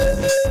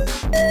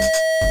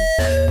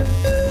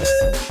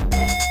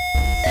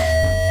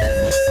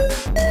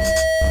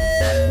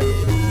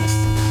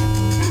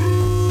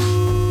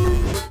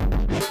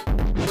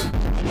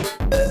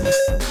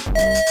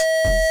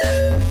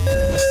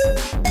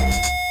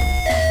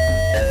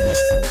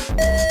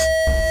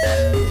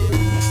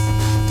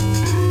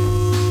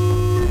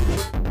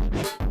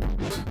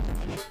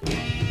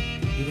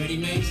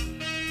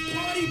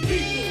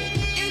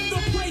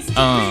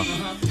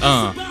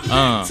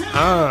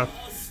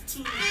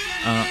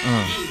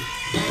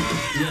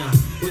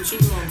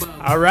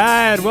All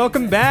right,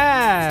 welcome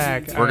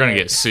back. We're going to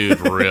get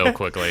sued real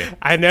quickly.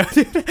 I know,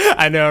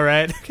 I know,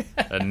 right?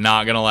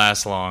 Not going to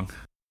last long.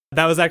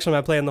 That was actually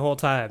my plan the whole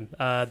time.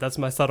 That's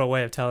my subtle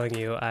way of telling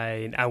you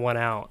I won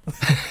out.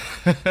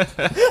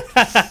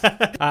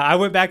 I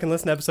went back and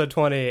listened to episode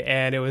 20,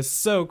 and it was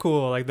so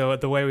cool. Like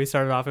the way we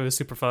started off, it was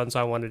super fun. So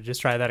I wanted to just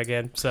try that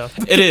again. So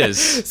it is.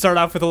 Start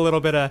off with a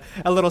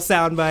little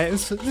sound bite.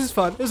 It was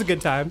fun. It was a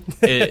good time.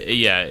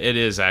 It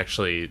is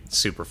actually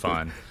super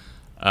fun.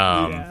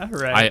 Yeah,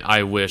 right.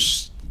 I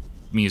wish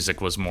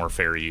music was more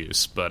fair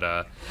use, but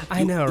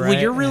I know, right? Well,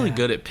 you're really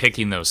good at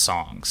picking those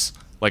songs.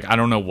 Like, I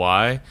don't know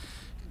why.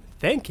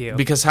 Thank you.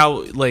 Because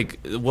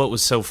what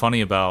was so funny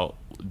about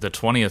the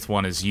 20th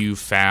one is you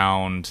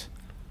found,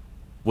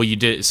 well, you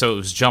did, so it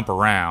was Jump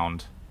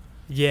Around.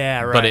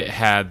 Yeah, right. But it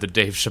had the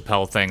Dave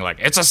Chappelle thing, like,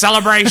 it's a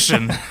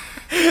celebration.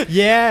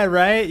 Yeah,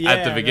 right. Yeah,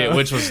 at the beginning,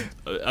 which was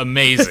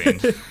amazing.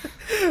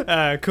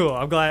 Cool.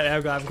 I'm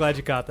glad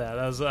you caught that.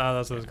 That's what I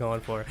was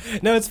going for.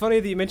 No, it's funny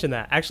that you mentioned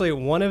that. Actually,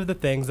 one of the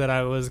things that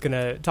I was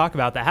gonna talk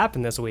about that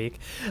happened this week.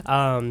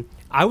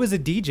 I was a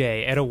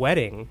DJ at a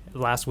wedding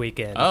last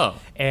weekend. Oh.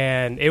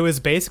 And it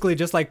was basically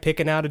just like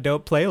picking out a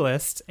dope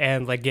playlist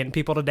and like getting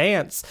people to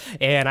dance.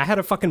 And I had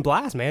a fucking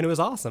blast, man. It was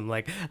awesome.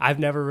 Like, I've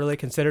never really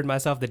considered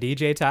myself the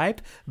DJ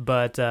type,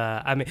 but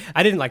I mean,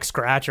 I didn't like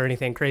scratch or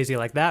anything crazy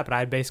like that, but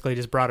I basically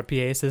just brought a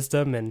PA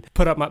system and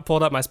pulled up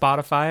my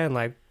Spotify and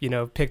like, you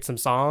know, picked some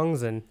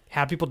songs and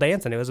had people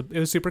dancing. It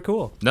was super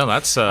cool. No,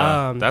 that's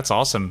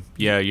awesome.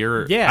 Yeah,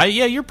 you're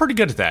pretty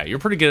good at that. You're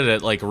pretty good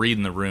at like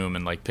reading the room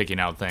and like picking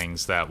out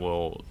things that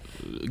will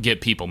get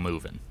people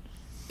moving.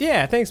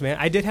 Yeah, thanks, man.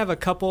 I did have a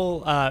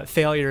couple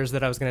failures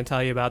that I was going to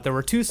tell you about. There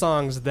were two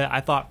songs that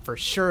I thought for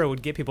sure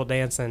would get people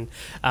dancing,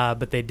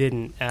 but they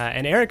didn't.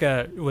 And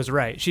Erica was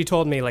right. She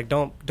told me, like,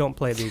 don't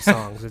play these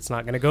songs. It's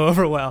not going to go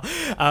over well.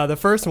 The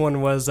first one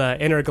was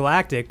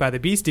Intergalactic by the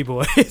Beastie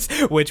Boys,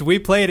 which we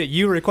played at,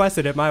 you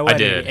requested at my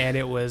wedding, and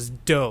it was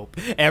dope.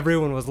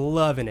 Everyone was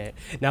loving it.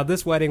 Now,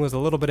 this wedding was a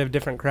little bit of a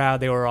different crowd.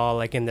 They were all,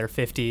 like, in their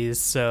 50s,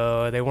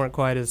 so they weren't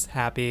quite as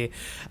happy.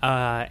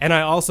 And I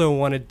also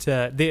wanted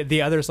to,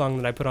 the other song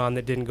that I put on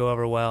that didn't go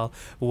over well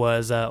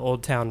was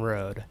Old Town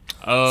Road.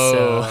 Oh,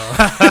 so,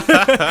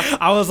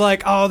 I was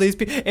like, oh, these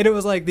people, and it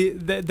was like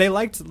they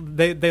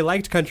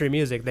liked country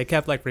music. They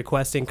kept like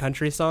requesting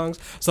country songs,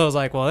 so I was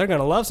like, well, they're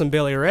gonna love some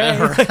Billy Ray.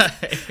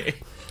 Right.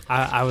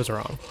 I was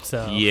wrong.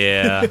 So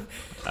yeah,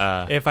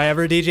 if I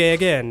ever DJ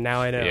again,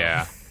 now I know.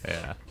 Yeah,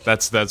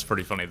 that's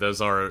pretty funny. Those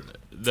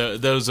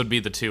would be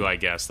the two, I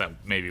guess,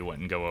 that maybe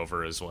wouldn't go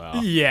over as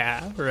well.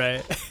 Yeah,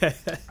 right.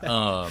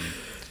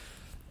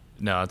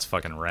 No, it's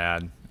fucking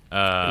rad.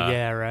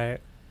 Yeah, right.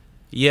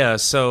 Yeah,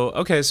 so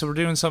we're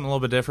doing something a little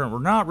bit different. We're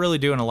not really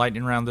doing a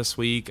lightning round this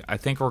week. I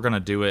think we're going to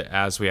do it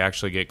as we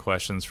actually get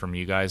questions from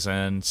you guys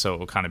in, so it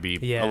will kind of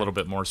be a little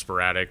bit more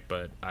sporadic,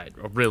 but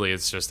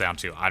it's just down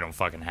to I don't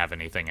fucking have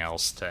anything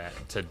else to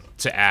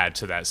add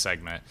to that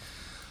segment.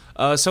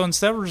 So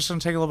instead, we're just going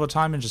to take a little bit of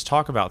time and just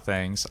talk about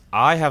things.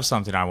 I have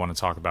something I want to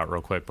talk about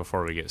real quick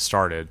before we get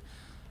started.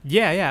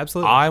 Yeah,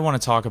 absolutely. I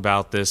want to talk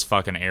about this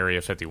fucking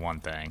Area 51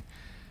 thing.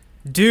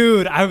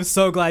 Dude, I was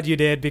so glad you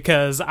did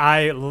because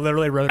I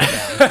literally wrote it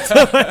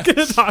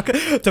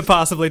down to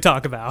possibly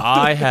talk about.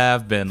 I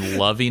have been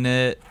loving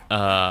it.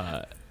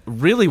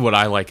 Really what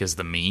I like is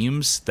the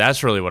memes.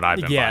 That's really what I've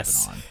been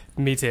vibing on.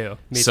 Me too.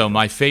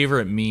 My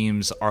favorite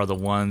memes are the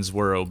ones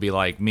where it'll be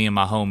like me and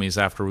my homies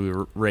after we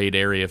raid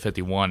Area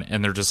 51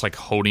 and they're just like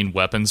holding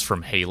weapons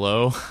from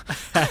Halo.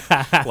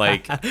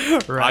 Like,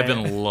 right. I've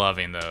been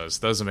loving those.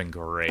 Those have been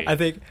great. I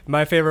think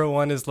my favorite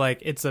one is like,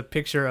 it's a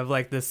picture of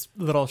like this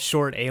little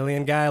short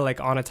alien guy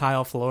like on a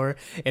tile floor,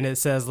 and it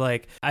says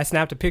like, I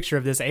snapped a picture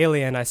of this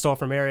alien I stole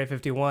from Area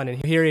 51,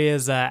 and here he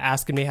is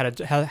asking me how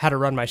to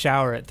run my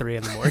shower at 3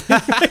 a.m.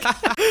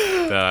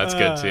 No, that's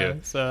good too.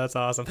 So that's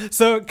awesome.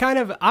 So kind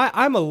of,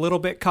 I'm a little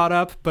bit caught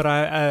up,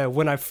 but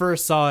when I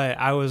first saw it,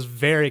 I was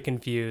very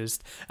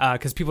confused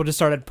because people just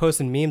started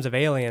posting memes of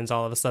aliens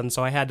all of a sudden.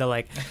 So I had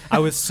to I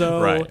was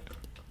so right.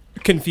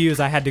 confused.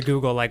 I had to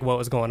Google like what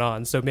was going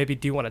on. So maybe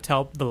do you want to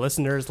tell the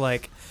listeners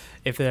like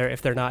if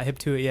they're not hip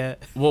to it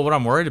yet? Well, what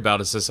I'm worried about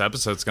is this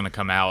episode's going to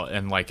come out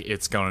and like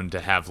it's going to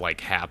have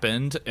like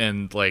happened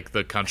and like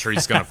the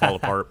country's going to fall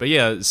apart. But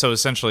yeah, so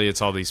essentially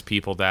it's all these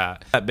people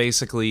that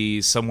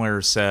basically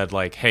somewhere said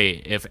like,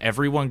 hey, if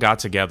everyone got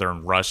together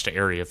and rushed to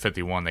Area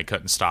 51, they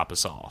couldn't stop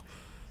us all.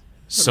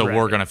 So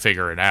we're going to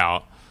figure it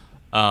out.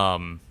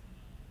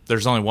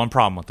 There's only one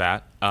problem with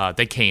that.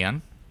 They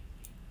can.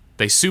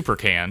 They super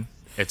can.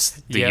 It's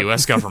the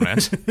U.S.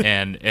 government,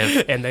 and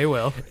they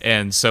will.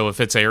 And so,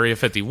 if it's Area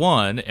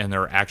 51 and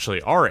there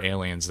actually are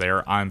aliens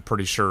there, I'm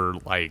pretty sure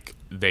like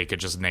they could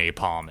just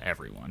napalm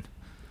everyone.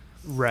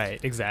 Right,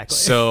 exactly.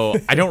 So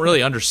I don't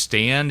really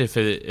understand if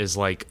it is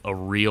like a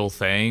real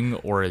thing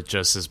or it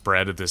just is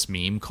bred of this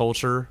meme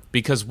culture.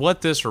 Because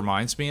what this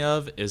reminds me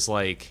of is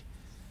like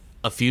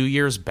a few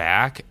years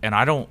back, and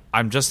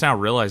I'm just now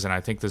realizing,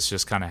 I think this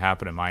just kind of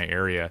happened in my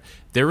area.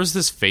 There was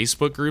this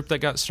Facebook group that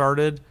got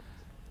started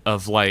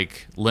of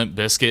like Limp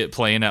Bizkit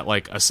playing at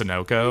like a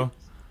Sunoco.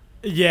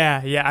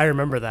 Yeah, I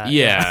remember that.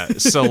 Yeah,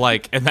 so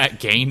like, and that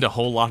gained a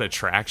whole lot of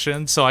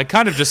traction. So I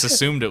kind of just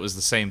assumed it was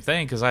the same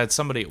thing because I had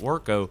somebody at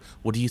work go,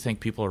 "Well, do you think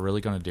people are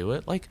really going to do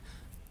it?" Like,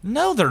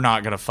 no, they're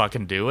not going to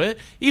fucking do it.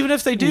 Even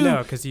if they do,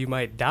 No, because you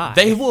might die.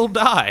 they will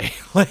die.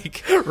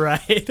 Like,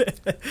 Right.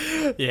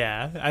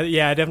 Yeah. I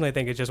definitely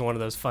think it's just one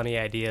of those funny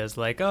ideas.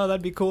 Like, oh,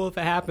 that'd be cool if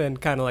it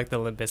happened. Kind of like the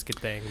Limp Bizkit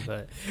thing.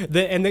 But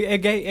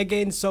it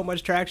gained so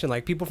much traction.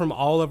 Like, people from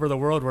all over the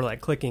world were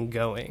like clicking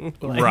going.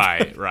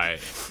 Like,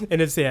 right.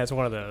 And it's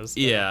one of those.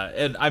 Yeah,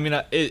 and I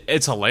mean,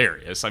 it's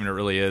hilarious. I mean, it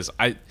really is.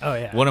 Oh,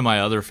 yeah. One of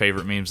my other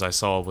favorite memes I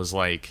saw was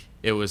like,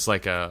 it was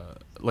like a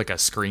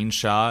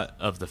screenshot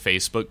of the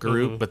Facebook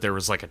group, but there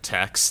was like a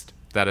text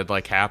that had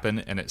like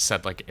happened, and it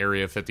said like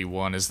Area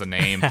 51 is the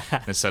name,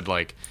 and it said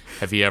like,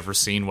 "Have you ever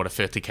seen what a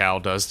 50 cal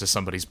does to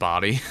somebody's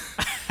body?"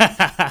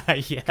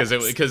 Because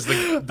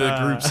the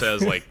group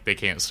says like they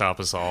can't stop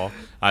us all.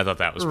 I thought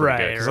that was pretty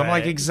good because I'm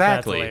like,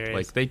 exactly,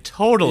 like they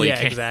totally yeah,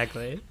 can.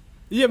 exactly.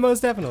 Yeah, most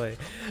definitely.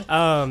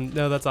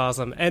 No, that's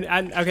awesome.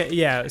 And okay,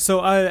 yeah.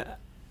 So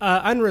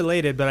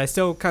unrelated, but I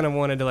still kind of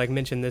wanted to like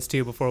mention this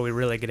too before we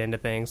really get into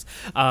things.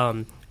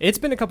 It's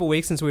been a couple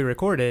weeks since we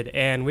recorded,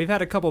 and we've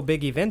had a couple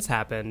big events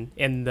happen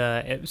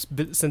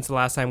since the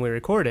last time we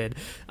recorded.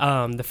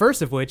 The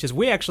first of which is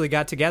we actually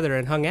got together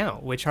and hung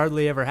out, which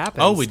hardly ever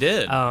happens. Oh, we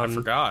did. I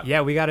forgot.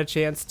 Yeah, we got a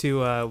chance to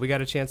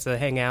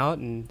hang out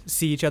and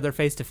see each other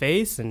face to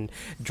face and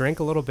drink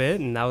a little bit,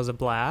 and that was a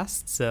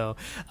blast. So,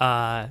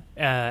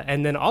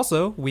 and then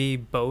also we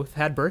both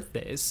had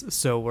birthdays,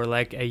 so we're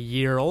like a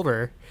year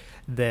older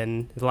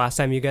than the last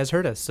time you guys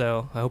heard us.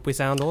 So I hope we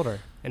sound older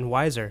and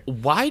wiser.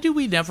 Why do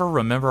we never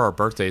remember our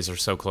birthdays are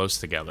so close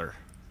together?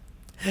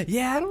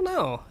 Yeah, I don't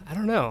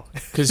know.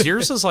 Because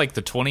yours is like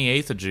the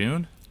 28th of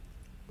June.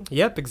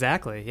 Yep,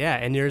 exactly. Yeah,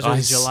 and yours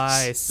is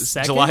July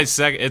 2nd. July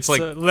 2nd. It's like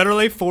so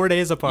literally 4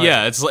 days apart.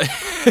 Yeah,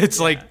 it's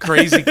like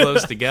crazy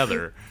close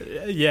together.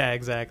 Yeah,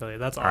 exactly.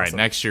 That's awesome. All right,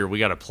 next year we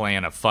got to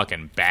plan a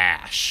fucking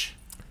bash.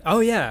 Oh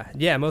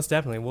yeah, most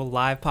definitely. We'll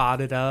live pod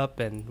it up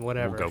and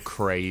whatever. We'll go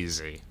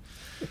crazy.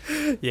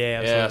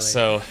 Yeah, absolutely. Yeah.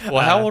 So,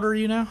 well, how old are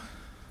you now?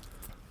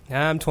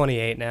 I'm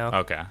 28 now.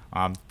 Okay,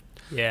 I'm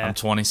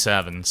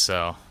 27.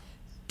 So,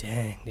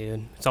 dang,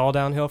 dude, it's all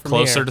downhill from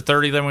closer here. to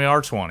 30 than we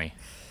are 20.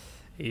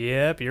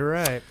 Yep, you're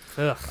right.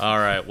 Ugh. All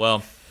right,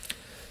 well,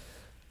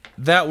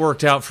 that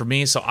worked out for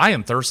me. So I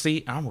am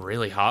thirsty. I'm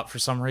really hot for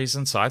some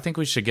reason. So I think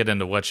we should get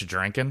into what you're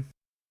drinking.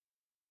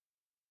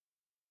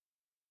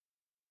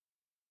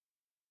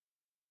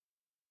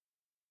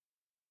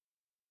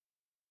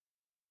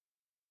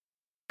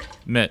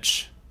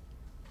 Mitch,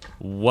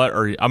 what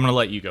are you? I'm going to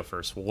let you go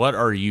first. What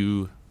are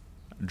you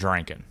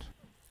drinking?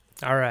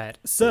 All right.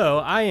 So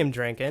I am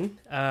drinking.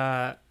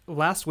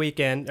 Last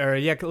weekend, or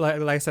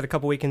like I said, a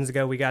couple weekends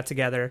ago, we got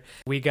together.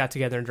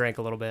 And drank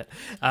a little bit.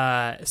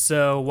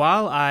 So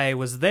while I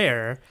was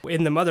there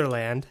in the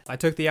motherland, I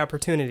took the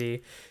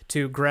opportunity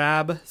to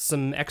grab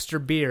some extra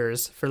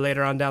beers for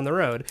later on down the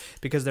road,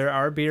 because there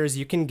are beers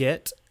you can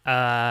get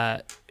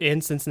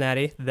in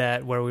Cincinnati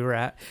where we were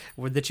at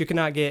that you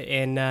cannot get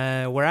in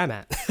where I'm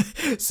at.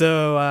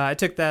 So I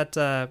took that.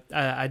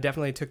 I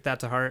definitely took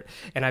that to heart,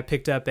 and I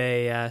picked up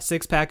a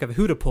 6-pack of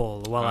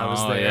Hootapull while I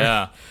was there.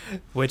 Yeah,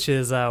 which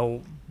is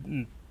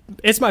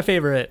it's my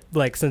favorite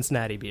like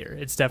Cincinnati beer.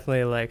 It's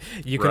definitely like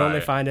you can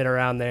only find it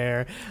around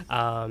there,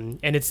 and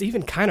it's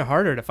even kind of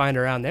harder to find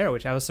around there,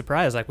 which I was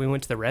surprised. Like we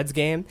went to the Reds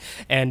game,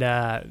 and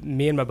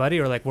me and my buddy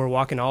we're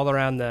walking all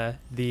around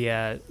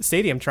the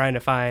stadium trying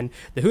to find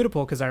the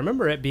Hootapull, because I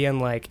remember it being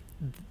like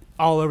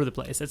all over the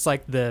place. It's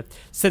like the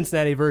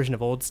Cincinnati version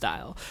of Old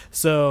Style.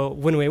 So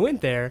when we went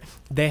there,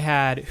 they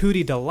had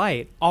Hootie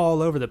Delight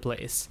all over the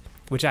place,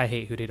 which I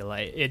hate Hootie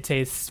Delight. It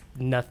tastes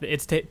nothing.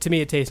 To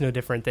me, it tastes no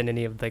different than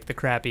any of like the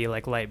crappy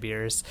like light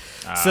beers.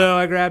 So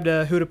I grabbed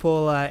a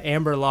Hootapull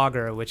Amber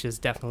Lager, which is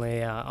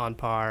definitely on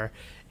par.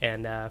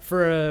 And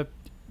for a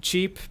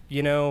cheap,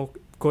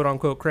 quote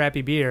unquote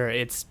crappy beer,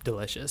 it's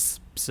delicious.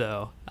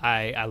 So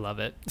I love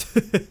it.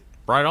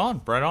 Right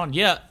on.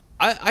 Yeah,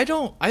 I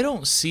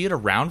don't see it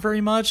around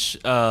very much.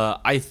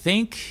 I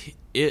think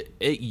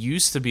it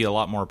used to be a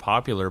lot more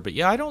popular, but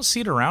yeah, I don't see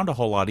it around a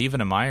whole lot,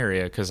 even in my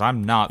area, because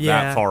I'm not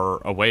that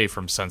far away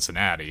from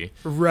Cincinnati.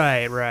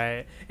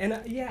 Right. And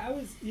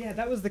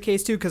that was the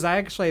case too, because I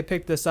actually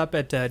picked this up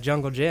at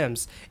Jungle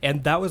Gyms,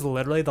 and that was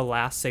literally the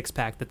last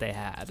 6-pack that they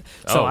had.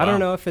 So I don't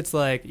know if it's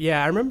like,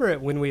 I remember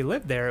it when we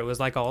lived there, it was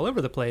like all over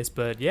the place,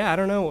 but I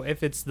don't know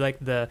if it's like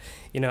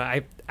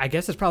I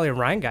guess it's probably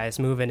Rhine guys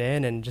moving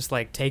in and just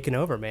like taking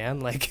over,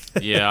 man. Like,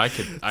 yeah,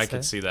 I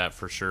could see that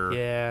for sure.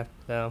 Yeah,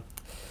 so.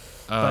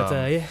 But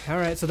all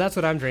right, so that's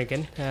what I'm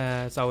drinking.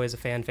 It's always a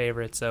fan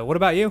favorite. So what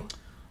about you?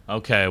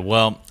 Okay,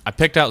 well, I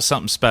picked out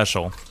something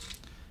special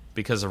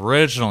because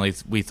originally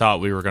we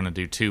thought we were going to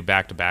do 2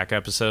 back-to-back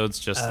episodes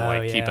just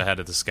to keep ahead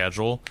of the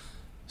schedule.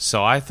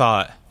 So I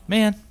thought,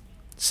 man,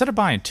 instead of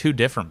buying 2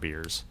 different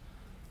beers,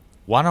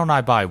 why don't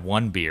I buy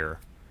one beer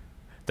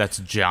that's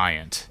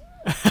giant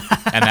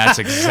And that's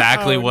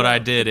exactly what I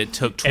did. It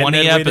took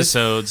 20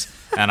 episodes,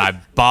 and I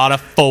bought a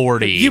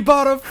 40. You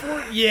bought a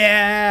 40?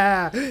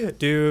 Yeah!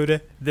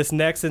 Dude, this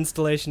next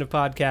installation of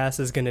podcasts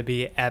is going to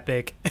be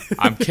epic.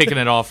 I'm kicking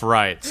it off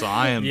right. So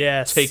I am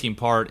Yes. taking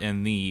part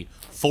in the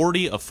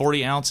 40 of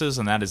 40 ounces,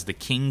 and that is the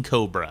King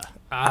Cobra.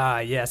 Ah,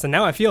 yes. And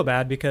now I feel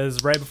bad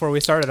because right before we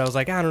started, I was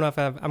like, I don't know if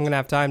I'm going to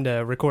have time to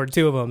record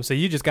 2 of them. So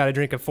you just got to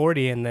drink a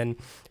 40 and then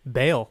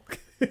bail.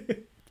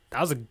 That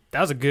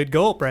was a good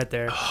gulp right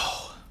there.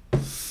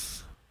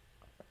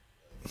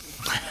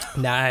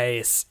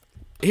 Nice.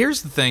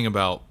 Here's the thing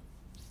about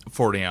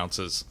 40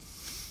 ounces.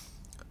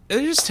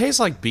 It just tastes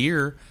like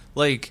beer.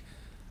 Like,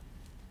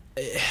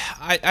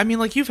 I mean,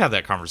 like, you've had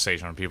that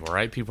conversation with people,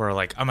 right? People are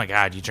like, oh my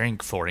God, you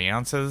drink 40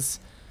 ounces?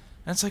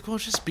 And it's like, well,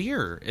 it's just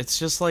beer. It's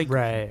just like,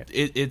 Right.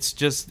 It's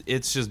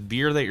just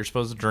beer that you're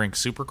supposed to drink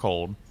super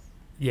cold.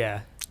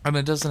 Yeah. And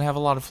it doesn't have a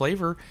lot of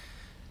flavor.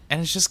 And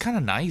it's just kind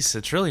of nice.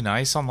 It's really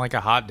nice on like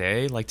a hot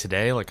day, like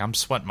today. Like, I'm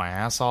sweating my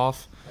ass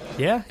off.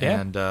 Yeah.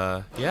 And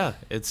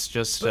it's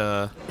just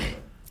But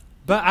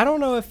I don't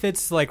know if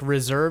it's like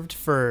reserved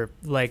for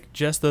like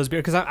just those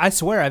beers, because I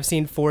swear I've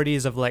seen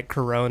 40s of like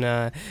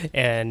Corona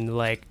and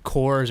like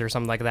Coors or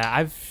something like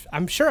that.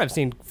 I'm sure I've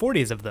seen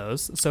 40s of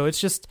those. So it's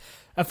just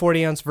a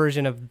 40-ounce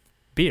version of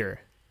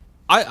beer.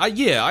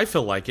 I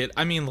feel like it.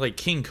 I mean, like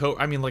King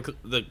Cobra. I mean, like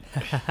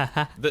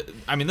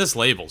I mean, this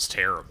label's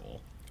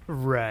terrible.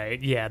 Right.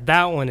 Yeah.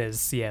 That one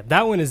is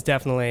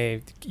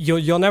definitely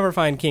you'll never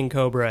find King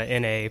Cobra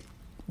in a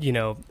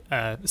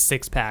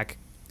 6-pack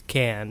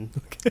can.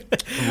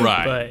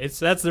 Right. But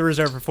that's the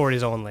reserve for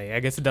 40s only. I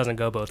guess it doesn't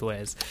go both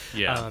ways.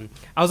 Yeah.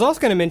 I was also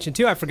going to mention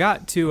too, I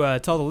forgot to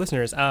tell the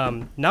listeners,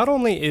 not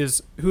only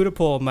is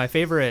Hootapole my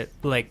favorite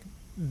like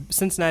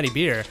Cincinnati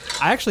beer,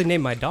 I actually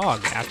named my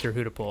dog after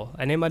Hootapole.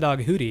 I named my dog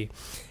Hootie.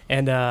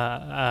 And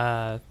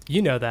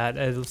you know that,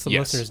 as some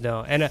Yes. listeners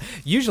know. And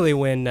usually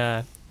when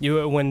I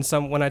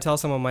tell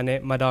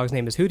someone my dog's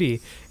name is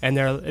Hootie, and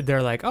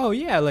they're like, oh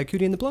yeah, like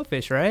Hootie and the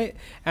Blowfish, right?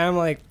 And I'm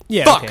like,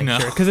 yeah, Fuck okay, no,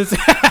 sure,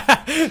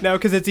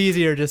 because it's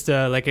easier just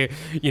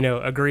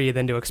to agree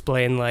than to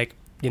explain like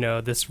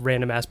this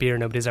random ass beer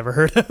nobody's ever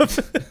heard of.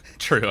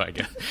 True, I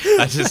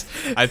guess.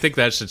 I think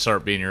that should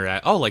start being your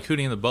like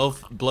Hootie and the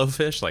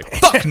Blowfish. Like,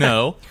 fuck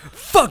no,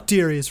 fuck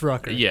Darius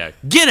Rucker. yeah,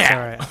 get out. All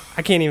right,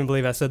 I can't even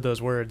believe I said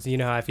those words. You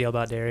know how I feel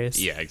about Darius.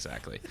 Yeah,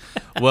 exactly.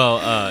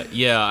 Well,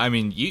 yeah, I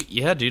mean,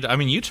 dude. I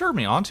mean, you turned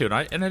me onto it,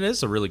 and it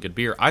is a really good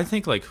beer. I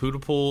think like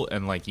Hootapole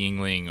and like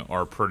Yingling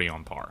are pretty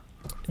on par.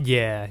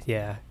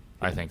 Yeah.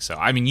 I think so.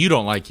 I mean, you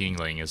don't like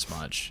Yingling as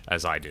much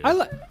as I do. I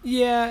like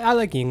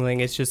Yingling.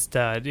 It's just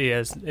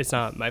it's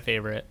not my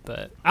favorite,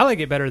 but I like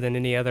it better than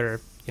any other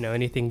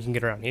anything you can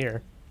get around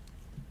here.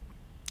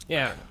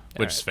 Yeah,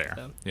 which is fair.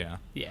 So, yeah.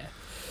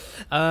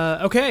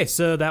 Okay,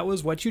 so that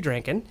was what you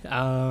drinking.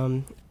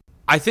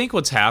 I think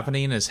what's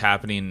happening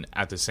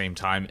at the same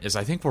time is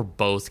I think we're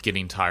both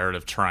getting tired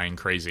of trying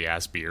crazy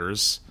ass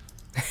beers.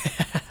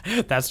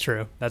 That's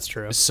true.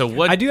 So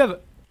what I do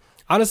have.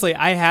 Honestly,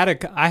 I had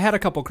a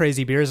couple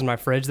crazy beers in my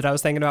fridge that I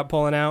was thinking about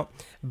pulling out,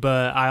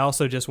 but I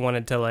also just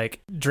wanted to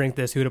like drink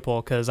this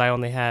Hootapole because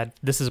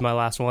this is my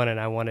last one and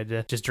I wanted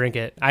to just drink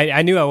it.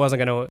 I knew I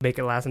wasn't going to make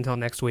it last until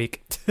next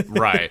week.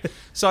 Right.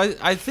 So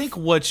I think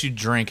what you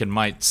drink and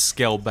might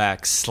scale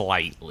back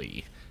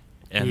slightly,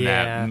 and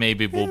that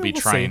maybe we'll be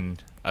trying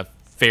a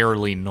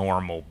fairly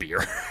normal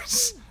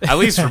beers, at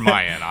least from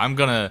my end.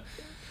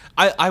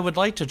 I would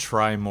like to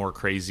try more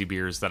crazy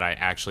beers that I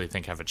actually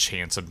think have a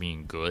chance of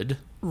being good.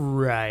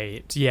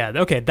 Right. Yeah.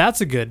 Okay. That's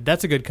a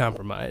good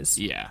compromise.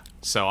 Yeah.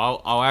 So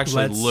I'll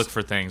actually look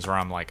for things where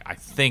I'm like, I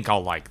think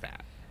I'll like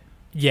that.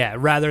 Yeah.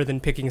 Rather than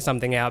picking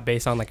something out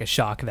based on like a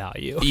shock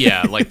value.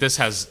 Yeah. Like this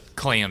has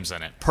clams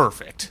in it.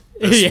 Perfect.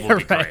 This will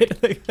be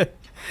great.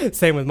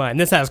 Same with mine.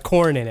 This has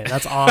corn in it.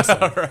 That's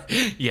awesome.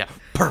 Right. Yeah.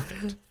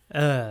 Perfect.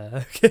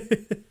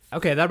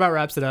 Okay, that about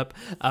wraps it up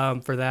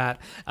for that.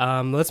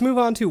 Let's move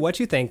on to what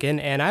you thinking,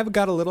 and I've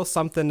got a little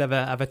something of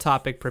a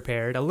topic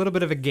prepared, a little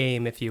bit of a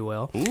game, if you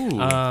will. Ooh,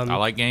 I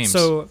like games.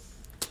 So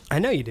I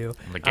know you do.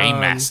 I'm the game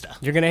master.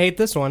 You're gonna hate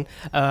this one.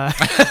 All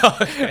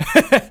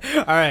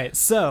right,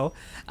 so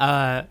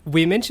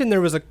we mentioned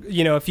there was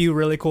a few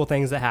really cool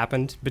things that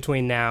happened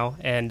between now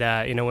and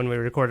when we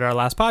recorded our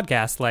last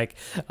podcast,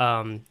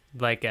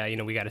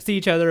 we got to see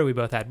each other. We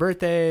both had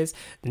birthdays.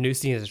 The new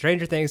season of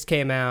Stranger Things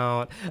came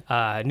out.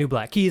 New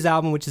Black Keys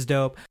album, which is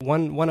dope.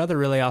 One other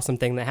really awesome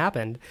thing that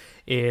happened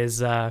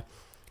is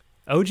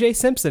O.J.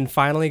 Simpson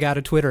finally got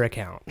a Twitter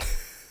account.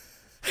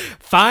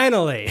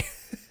 Finally.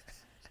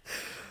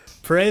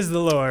 Praise the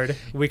Lord.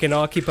 We can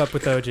all keep up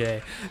with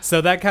OJ.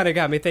 So that kind of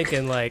got me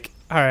thinking, like,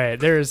 all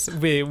right,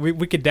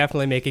 we could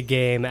definitely make a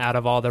game out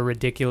of all the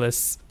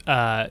ridiculous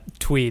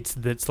tweets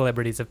that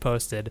celebrities have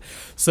posted.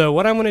 So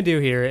what I'm going to do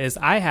here is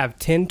I have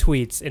 10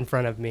 tweets in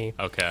front of me.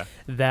 Okay.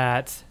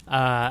 That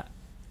I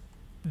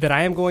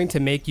am going to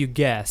make you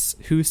guess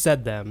who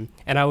said them,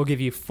 and I will give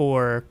you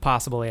 4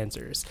 possible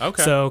answers.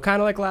 Okay. So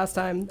kind of like last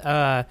time,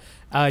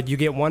 you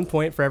get 1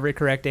 point for every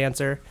correct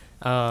answer.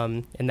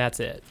 and that's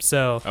it.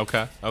 So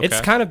Okay.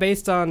 it's kind of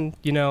based on,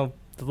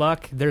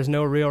 luck. There's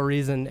no real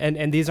reason.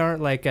 And these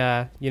aren't like,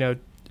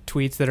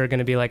 tweets that are going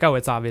to be like, oh,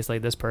 it's obviously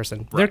this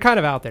person. They're kind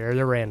of out there.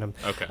 They're random.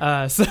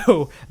 Okay.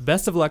 So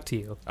best of luck to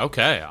you.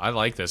 Okay, I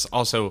like this.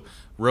 Also,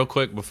 real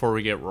quick before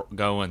we get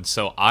going,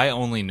 so I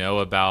only know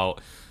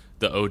about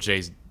the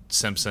O.J.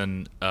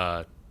 Simpson,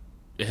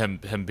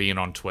 him being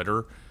on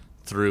Twitter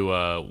through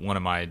one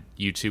of my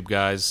YouTube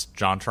guys,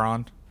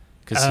 JonTron,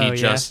 because he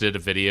just did a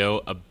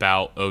video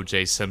about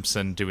O.J.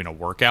 Simpson doing a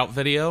workout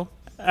video.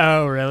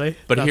 Oh, really?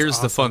 But here's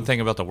the fun thing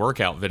about the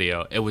workout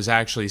video. It was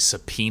actually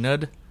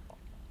subpoenaed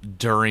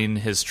during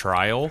his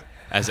trial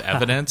as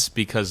evidence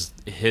because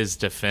his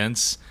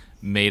defense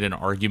made an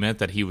argument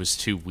that he was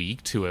too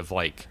weak to have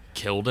like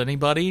killed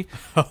anybody.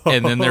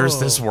 And then there's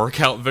this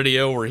workout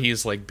video where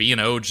he's like being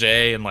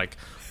OJ and like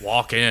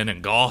walking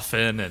and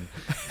golfing, and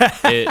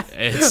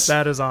it's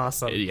that is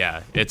awesome.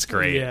 Yeah, it's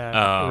great.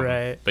 Yeah,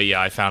 right. But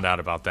yeah, I found out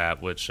about that,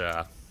 which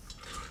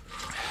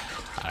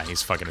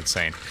he's fucking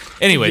insane.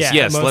 Anyways, yeah,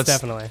 yes,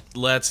 definitely.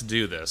 Let's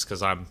do this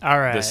because I'm. All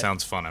right. This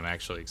sounds fun. I'm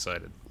actually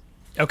excited.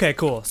 Okay,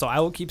 cool. So I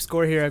will keep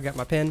score here. I've got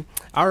my pen.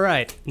 All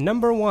right,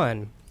 number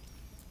 1.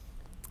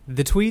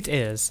 The tweet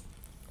is,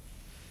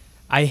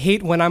 I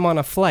hate when I'm on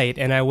a flight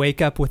and I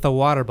wake up with a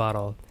water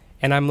bottle.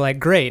 And I'm like,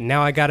 great,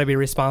 now I got to be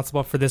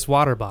responsible for this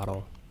water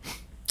bottle.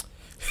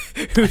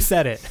 Who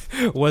said it?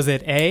 Was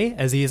it A,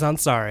 Aziz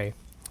Ansari,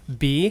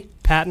 B,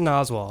 Patton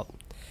Oswalt,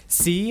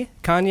 C,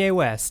 Kanye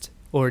West,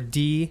 or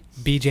D,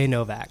 BJ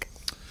Novak?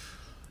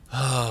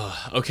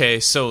 Okay,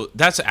 so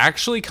that's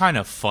actually kind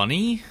of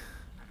funny.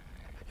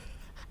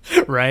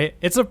 Right?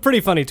 It's a pretty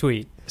funny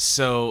tweet.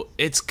 So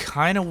it's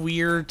kind of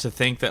weird to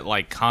think that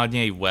like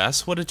Kanye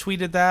West would have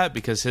tweeted that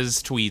because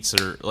his tweets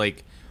are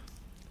like,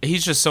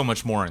 he's just so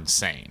much more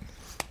insane.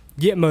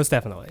 Yeah, most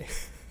definitely.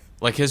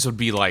 Like his would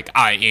be like,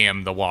 I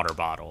am the water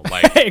bottle.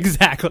 Like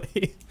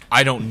exactly.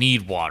 I don't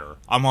need water.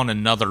 I'm on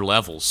another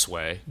level,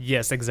 Sway.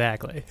 Yes,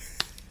 exactly.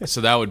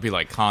 So that would be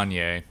like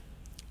Kanye.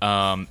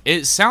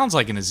 It sounds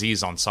like an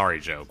Aziz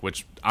Ansari joke,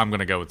 which I'm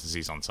going to go with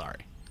Aziz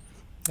Ansari.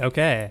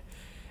 Okay.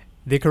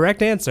 The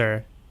correct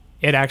answer,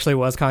 it actually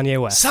was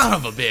Kanye West. Son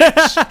of a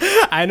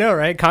bitch. I know,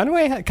 right?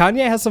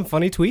 Kanye has some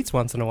funny tweets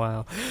once in a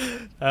while.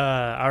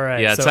 All right.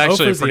 Yeah, it's so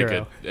actually 0 for pretty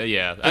 0. good.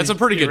 Yeah, that's a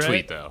pretty good right?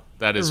 tweet, though.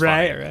 That is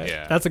right, funny. right.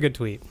 Yeah. That's a good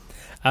tweet.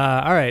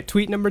 All right,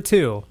 tweet number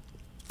 2.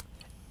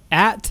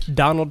 At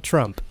Donald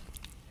Trump,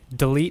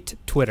 delete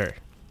Twitter.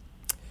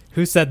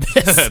 Who said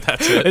this?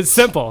 That's it. It's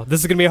simple. This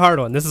is going to be a hard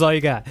one. This is all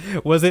you got.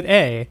 Was it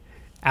A,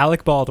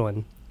 Alec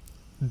Baldwin,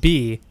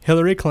 B,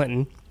 Hillary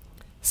Clinton,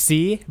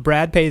 C,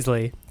 Brad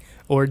Paisley,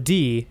 or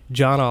D,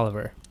 John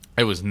Oliver?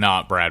 It was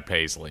not Brad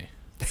Paisley.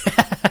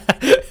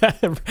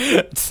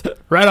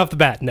 Right off the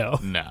bat, no.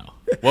 No.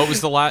 What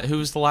was who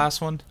was the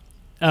last one?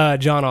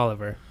 John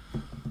Oliver.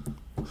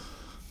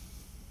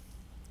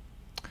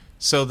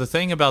 So the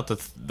thing about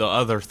the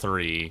other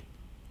 3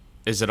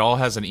 is it all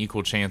has an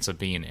equal chance of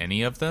being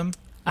any of them.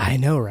 I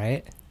know,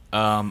 right?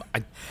 I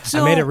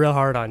made it real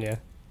hard on you.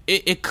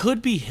 It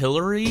could be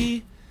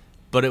Hillary,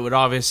 but it would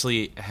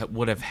obviously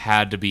would have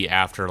had to be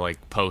after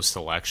like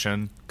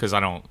post-election because I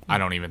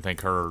don't even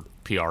think her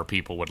PR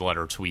people would let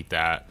her tweet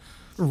that.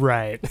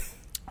 Right.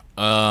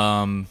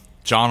 John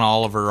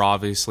Oliver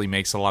obviously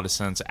makes a lot of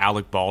sense.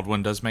 Alec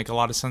Baldwin does make a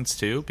lot of sense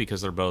too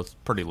because they're both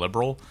pretty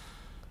liberal.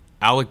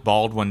 Alec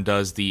Baldwin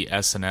does the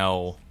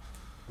SNL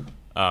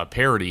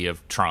parody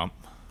of Trump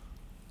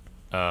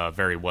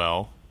very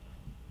well.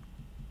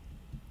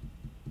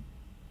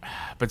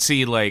 But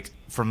see, like,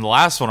 from the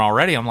last one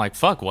already, I'm like,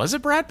 fuck, was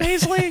it Brad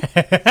Paisley?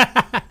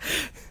 But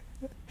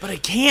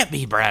it can't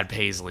be Brad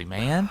Paisley,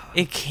 man.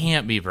 It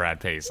can't be Brad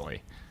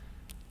Paisley.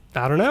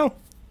 I don't know.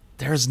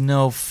 There's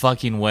no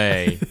fucking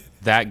way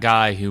that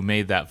guy who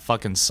made that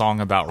fucking song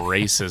about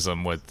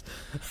racism with...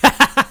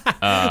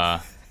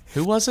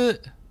 who was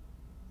it?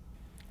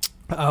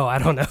 Oh, I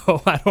don't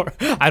know.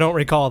 I don't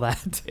recall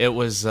that. It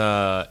was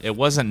it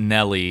wasn't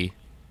Nelly.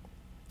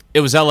 It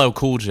was LL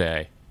Cool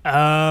J.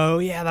 Oh,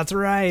 yeah, that's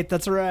right.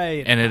 That's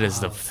right. And it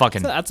is the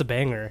fucking that's a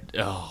banger.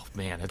 Oh,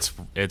 man,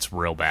 it's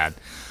real bad.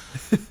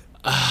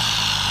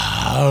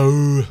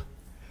 I'm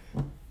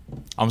going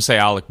to say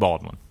Alec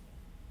Baldwin.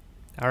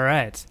 All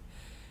right.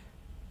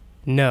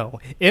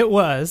 No, it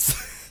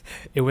was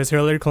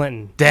Hillary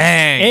Clinton.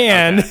 Dang.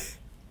 And okay.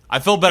 I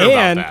feel better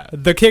about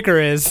that. The kicker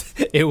is,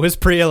 it was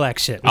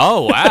pre-election.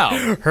 Oh,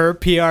 wow. Her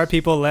PR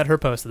people let her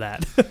post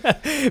that.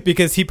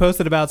 Because he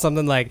posted about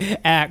something like,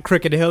 at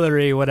Crooked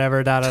Hillary,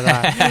 whatever,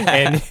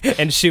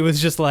 and she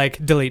was just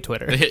like, delete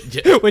Twitter.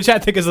 Which I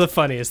think is the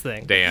funniest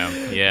thing.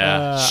 Damn,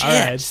 yeah. All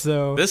right,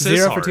 so this 0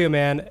 is for hard. 2,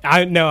 man.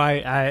 I now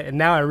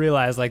I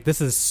realize, like,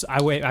 this is,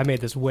 I made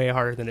this way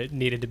harder than it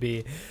needed to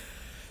be.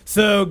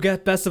 So,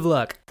 best of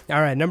luck.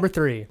 All right, number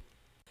 3.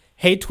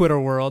 Hey, Twitter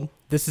world,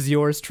 this is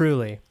yours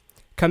truly.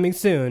 Coming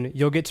soon,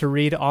 you'll get to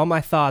read all my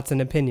thoughts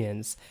and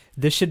opinions.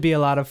 This should be a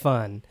lot of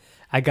fun.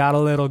 I got a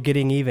little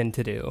getting even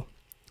to do.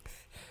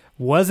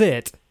 Was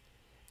it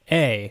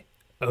A,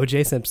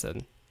 O.J.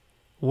 Simpson?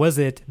 Was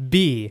it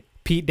B,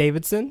 Pete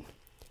Davidson?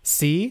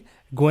 C.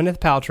 Gwyneth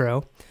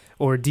Paltrow,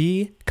 or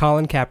D.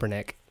 Colin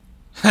Kaepernick?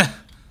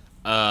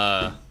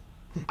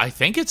 I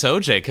think it's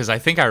OJ because I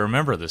think I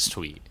remember this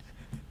tweet.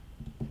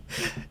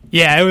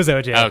 Yeah, it was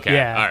OJ. Okay,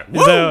 yeah.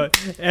 all right.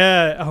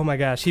 So, oh my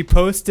gosh, he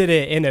posted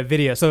it in a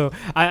video. So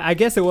I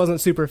guess it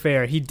wasn't super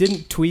fair. He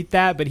didn't tweet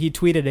that, but he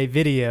tweeted a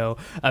video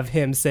of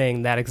him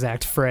saying that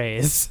exact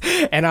phrase.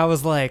 And I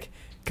was like,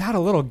 got a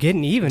little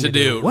getting even to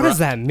do. What does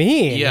that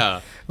mean?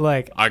 Yeah.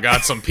 Like, I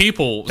got some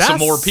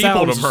more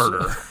people to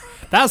murder.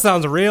 That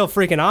sounds real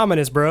freaking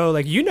ominous, bro.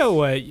 Like, you know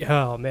what?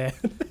 Oh, man.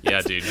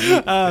 Yeah, dude.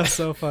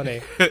 So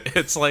funny.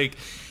 It's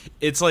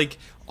like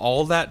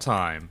all that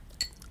time,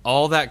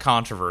 all that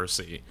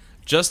controversy,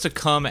 just to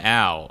come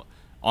out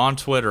on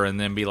Twitter and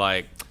then be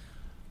like,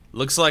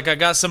 looks like I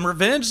got some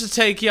revenge to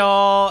take,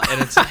 y'all. And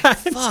it's like,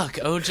 fuck,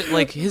 OJ.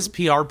 Like, his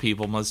PR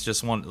people must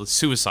just want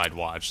suicide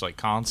watch, like,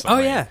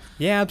 constantly. Oh, yeah.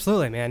 Yeah,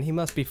 absolutely, man. He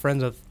must be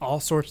friends with all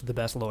sorts of the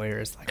best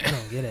lawyers. Like, I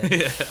don't get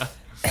it. Yeah.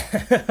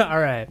 All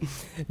right.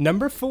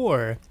 Number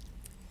 4.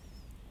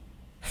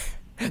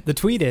 The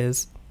tweet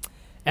is,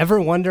 ever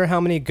wonder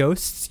how many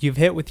ghosts you've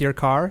hit with your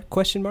car?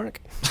 Question mark.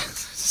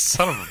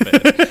 Son of a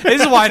bitch.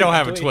 This is why I don't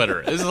have a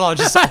Twitter. This is all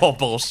just all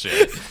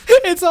bullshit.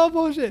 It's all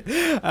bullshit.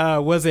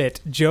 Was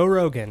it Joe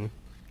Rogan,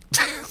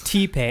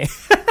 T-Pain,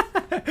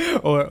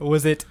 or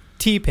was it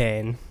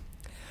T-Pain?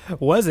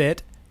 Was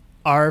it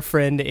our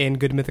friend in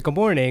Good Mythical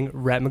Morning,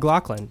 Rhett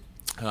McLaughlin?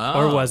 Oh.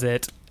 Or was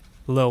it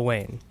Lil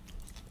Wayne?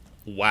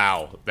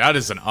 Wow, that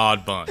is an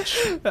odd bunch.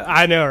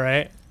 I know,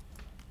 right?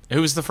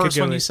 Who was the first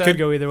one you said? Could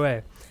go either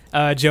way.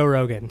 Joe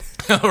Rogan.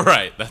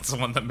 Right, that's the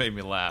one that made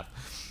me laugh.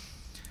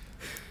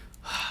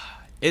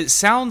 It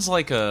sounds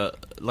like a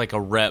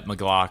Rhett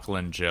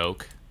McLaughlin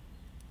joke,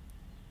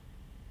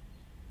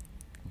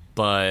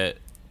 but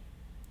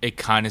it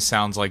kind of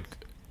sounds like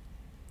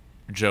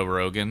Joe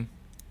Rogan.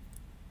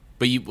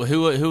 But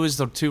who is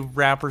the two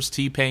rappers,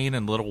 T-Pain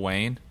and Lil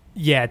Wayne?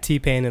 Yeah,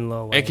 T-Pain and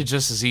Lil Wayne. It could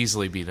just as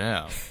easily be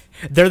them.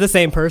 They're the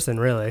same person,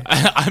 really.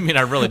 I mean,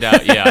 I really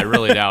doubt. Yeah, I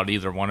really doubt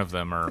either one of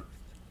them are.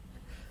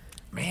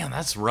 Man,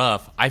 that's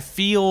rough. I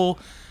feel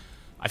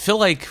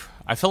like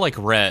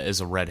Rhett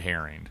is a red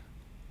herring,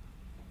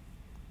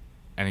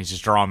 and he's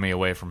just drawing me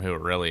away from who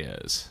it really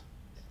is.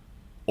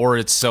 Or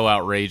it's so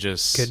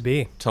outrageous, could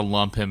be, to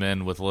lump him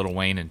in with Lil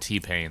Wayne and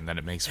T-Pain that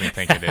it makes me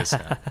think it is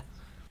him.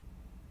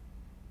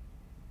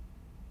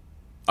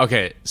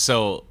 Okay,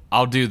 so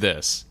I'll do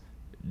this.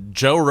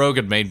 Joe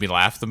Rogan made me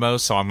laugh the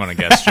most, so I'm going to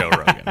guess Joe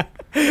Rogan.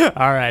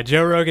 All right,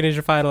 Joe Rogan is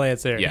your final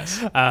answer. Yes.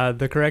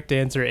 The correct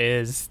answer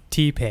is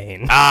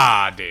T-Pain.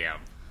 Ah, damn.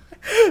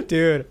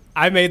 Dude,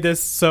 I made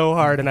this so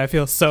hard, and I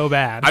feel so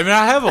bad. I mean,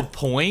 I have a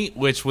point,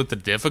 which with the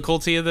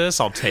difficulty of this,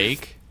 I'll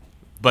take.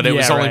 But it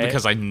was only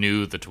because I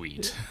knew the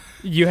tweet.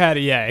 You had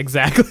it, yeah,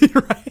 exactly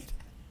right.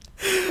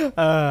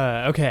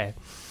 Okay.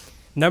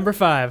 Number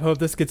 5. Hope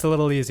this gets a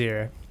little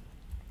easier.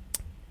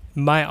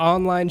 My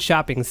online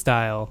shopping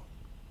style.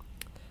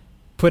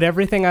 Put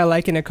everything I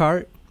like in a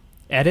cart,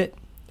 edit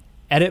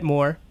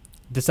more,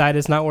 decide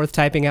it's not worth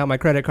typing out my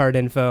credit card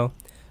info,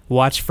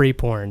 watch free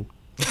porn.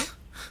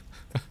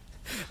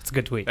 It's a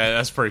good tweet.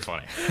 That's pretty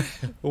funny.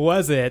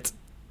 Was it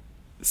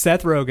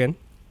Seth Rogen,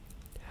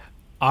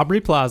 Aubrey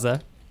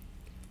Plaza,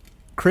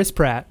 Chris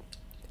Pratt,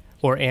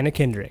 or Anna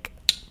Kendrick?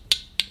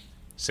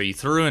 So you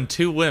threw in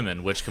 2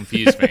 women, which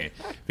confused me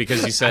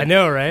because you said, I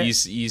know, right?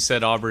 You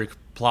said Aubrey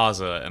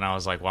Plaza, and I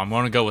was like, well, I'm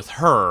going to go with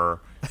her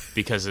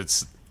because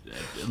it's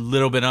a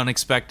little bit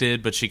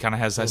unexpected, but she kind of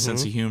has that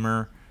sense of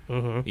humor.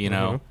 You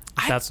know,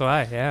 that's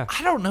why. Yeah,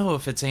 I don't know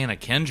if it's Anna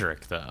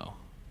Kendrick though.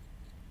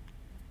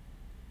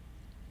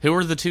 Who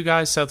were the 2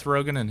 guys? Seth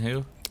Rogen and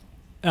who?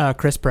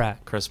 Chris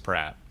Pratt. Chris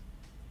Pratt.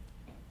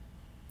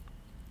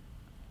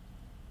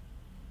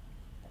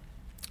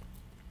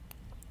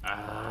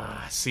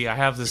 See, I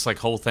have this like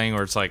whole thing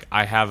where it's like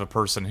I have a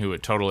person who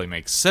it totally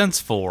makes sense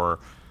for,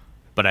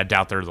 but I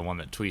doubt they're the one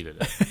that tweeted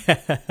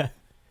it.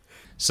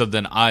 So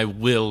then I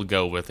will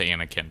go with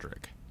Anna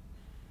Kendrick.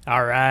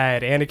 All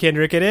right, Anna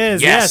Kendrick it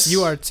is. Yes,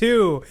 you are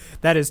 2.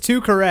 That is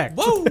 2 correct.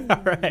 Whoa!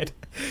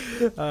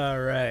 All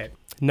right.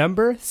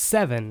 Number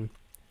 7.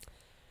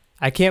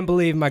 I can't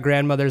believe my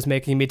grandmother's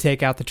making me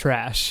take out the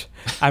trash.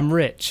 I'm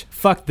rich.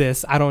 Fuck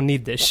this. I don't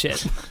need this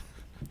shit.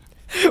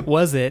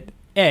 Was it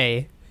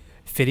A,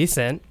 50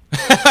 Cent?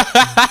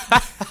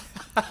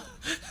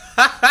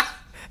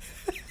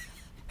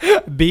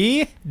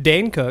 B,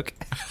 Dane Cook?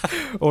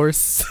 Or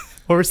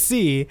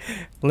C,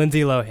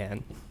 Lindsay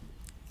Lohan?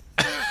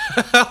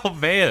 Oh,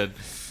 man.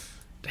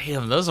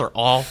 Damn, those are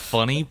all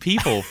funny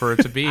people for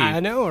it to be. I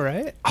know,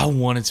 right? I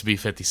want it to be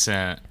 50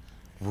 Cent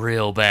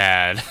real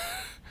bad.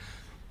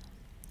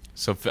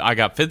 So I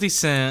got 50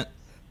 Cent.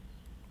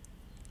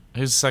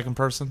 Who's the second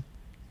person?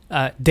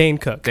 Dane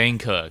Cook. Dane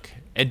Cook.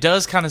 It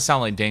does kind of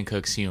sound like Dane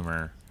Cook's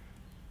humor.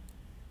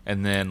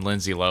 And then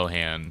Lindsay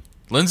Lohan.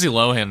 Lindsay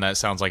Lohan, that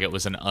sounds like it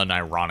was an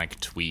unironic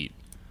tweet.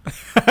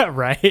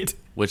 Right?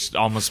 Which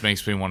almost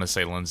makes me want to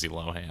say Lindsay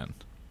Lohan.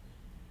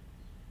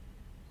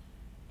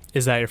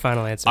 Is that your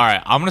final answer? All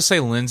right, I'm going to say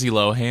Lindsay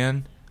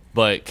Lohan,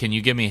 But can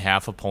you give me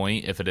half a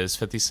point if it is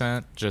 50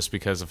 Cent, just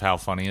because of how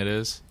funny it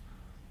is?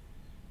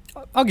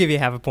 I'll give you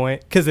half a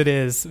point because it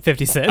is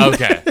 50 Cent.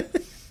 Okay.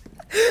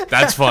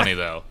 That's funny,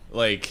 though.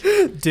 Like,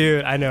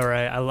 dude, I know,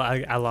 right?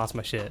 I lost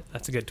my shit.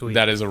 That's a good tweet.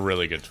 that is a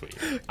really good tweet.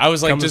 I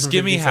was like, Coming just from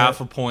give me 50 half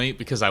Cent. a point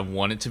because I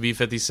want it to be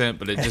 50 Cent,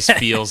 but it just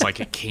feels like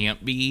it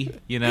can't be,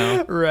 you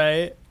know?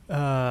 Right.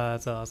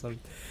 That's awesome.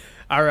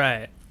 All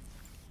right.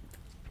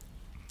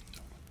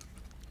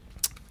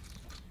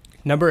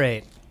 Number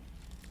 8.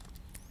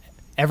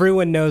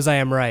 Everyone knows I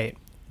am right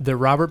that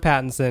Robert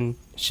Pattinson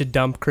should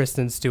dump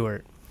Kristen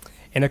Stewart.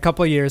 In a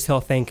couple years,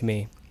 he'll thank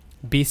me.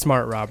 Be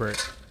smart,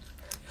 Robert.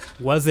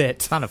 Was it?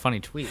 It's not a funny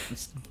tweet.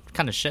 It's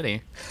kind of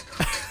shitty.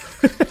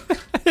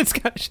 It's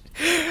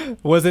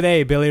was it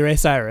A, Billy Ray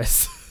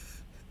Cyrus?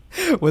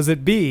 Was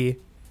it B,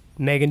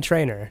 Meghan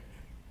Trainor?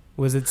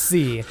 Was it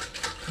C,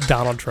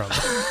 Donald Trump?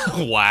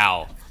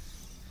 Wow.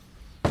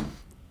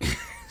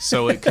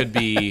 So it could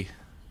be.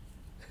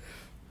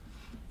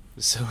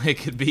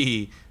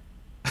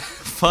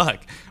 Fuck.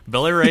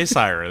 Billy Ray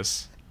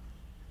Cyrus,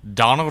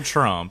 Donald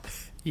Trump,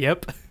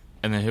 Yep.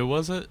 and then who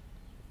was it?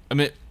 I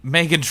mean,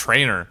 Meghan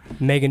Trainor.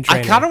 Meghan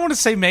Trainor. I kind of want to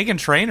say Meghan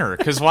Trainor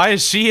because why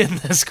is she in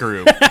this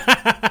group?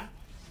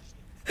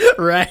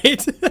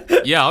 Right?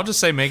 Yeah, I'll just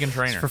say Meghan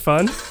Trainor. For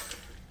fun?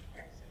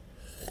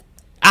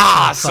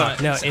 Son,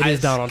 No, it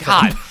is Donald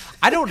God, Trump.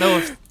 I don't know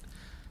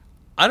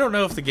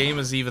if the game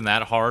is even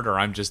that hard or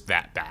I'm just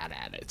that bad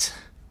at it.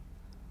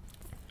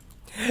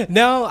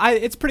 No,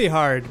 it's pretty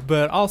hard,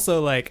 but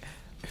also, like,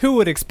 who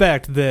would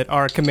expect that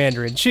our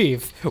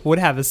commander-in-chief would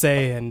have a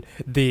say in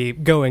the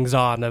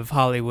goings-on of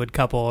Hollywood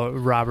couple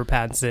Robert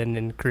Pattinson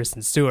and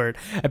Kristen Stewart?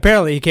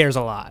 Apparently, he cares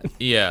a lot.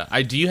 Yeah,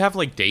 do you have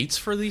like dates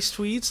for these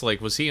tweets? Like,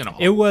 was he in all?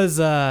 It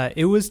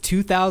was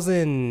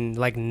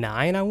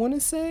 2009, I want to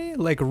say,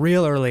 like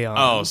real early on.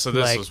 Oh, so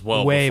this like, was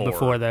well way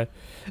before. the.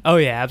 Oh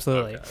yeah,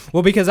 absolutely. Okay.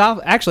 Well, because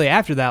actually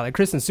after that, like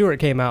Kristen Stewart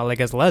came out like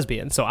as a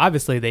lesbian, so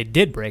obviously they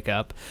did break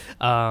up.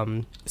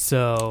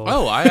 So.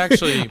 Oh, I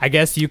actually, I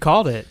guess you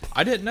called it.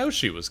 I didn't know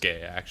she was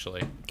gay.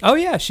 Actually. Oh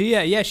yeah,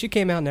 she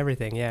came out and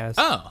everything. Yeah. It was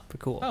Oh,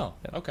 pretty cool. Oh,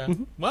 okay.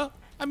 Mm-hmm. Well,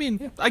 I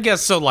mean, I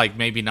guess so. Like,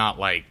 maybe not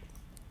like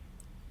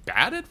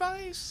bad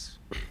advice.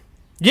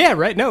 Yeah.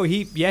 Right. No.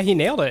 He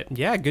nailed it.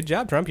 Yeah. Good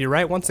job, Trump. You're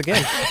right once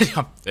again.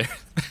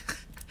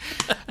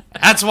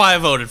 That's why I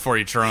voted for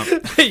you, Trump.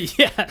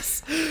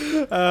 Yes.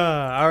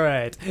 All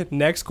right.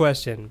 Next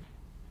question.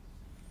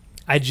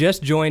 I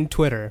just joined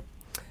Twitter.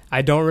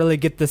 I don't really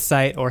get the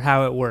site or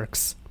how it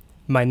works.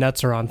 My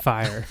nuts are on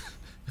fire.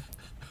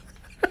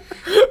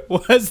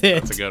 Was it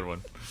That's a good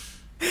one.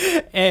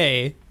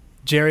 A,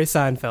 Jerry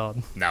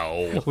Seinfeld?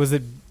 No. Was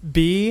it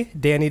B,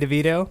 Danny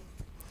DeVito?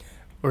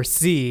 Or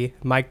C,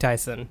 Mike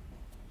Tyson?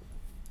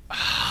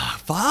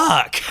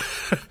 Fuck.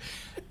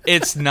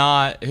 It's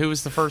not. Who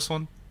was the first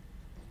one?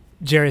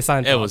 Jerry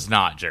Seinfeld. It was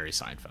not Jerry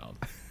Seinfeld.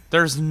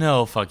 There's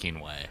no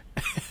fucking way.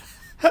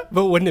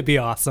 But wouldn't it be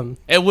awesome?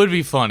 It would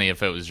be funny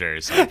if it was Jerry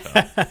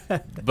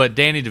Seinfeld. But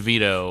Danny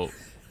DeVito,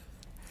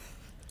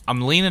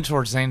 I'm leaning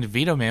towards Danny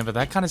DeVito, man, but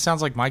that kind of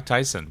sounds like Mike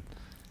Tyson.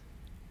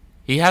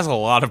 He has a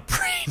lot of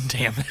brain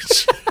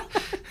damage.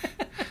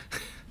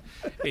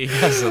 He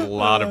has a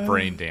lot of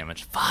brain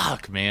damage.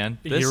 Fuck, man.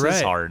 This You're is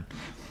right. hard.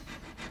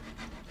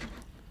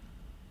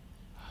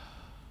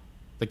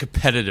 The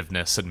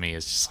competitiveness in me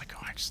is just like,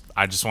 oh,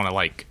 I just want to,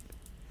 like,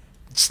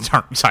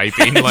 start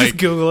typing. Just Like,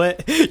 Google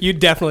it. You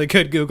definitely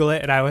could Google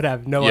it, and I would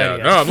have no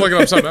idea. I'm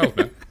looking up something else,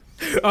 man.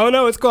 Oh,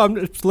 no, it's cool. I'm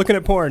just looking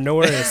at porn. No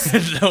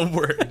worries. No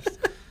worries.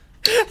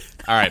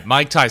 All right,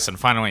 Mike Tyson,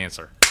 final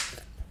answer.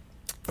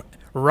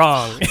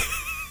 Wrong.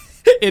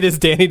 It is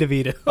Danny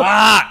DeVito.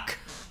 Fuck!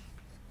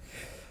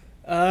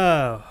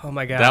 Oh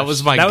my gosh. That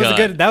was my that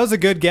gut. That was a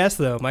good guess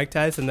though, Mike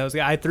Tyson.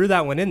 I threw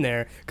that one in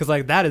there because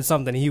like that is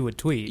something he would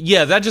tweet.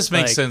 Yeah, that just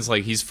makes Like- sense.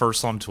 Like, he's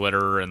first on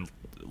Twitter and,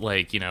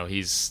 like, you know,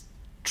 he's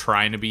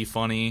trying to be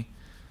funny.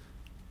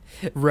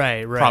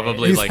 Right.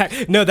 Probably,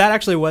 like- No, that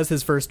actually was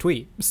his first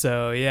tweet.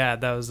 So yeah,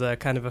 that was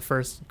kind of a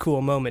first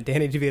cool moment.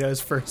 Danny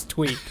DeVito's first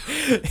tweet.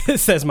 It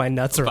says my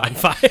nuts are on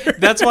fire.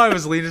 That's why I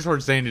was leaning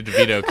towards Danny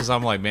DeVito, because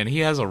I'm like, man, he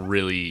has a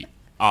really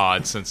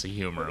odd sense of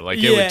humor. Like,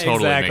 it Yeah, would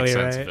totally exactly, make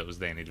sense right. if it was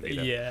Danny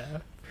DeVito. Yeah,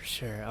 for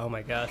sure. Oh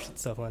my gosh,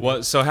 it's so funny.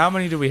 What? So how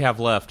many do we have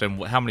left,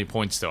 and how many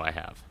points do I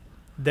have?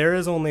 There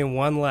is only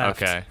one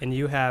left. Okay. And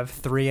you have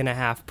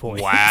 3.5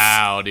 points.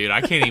 Wow, dude, I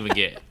can't even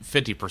get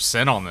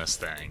 50% on this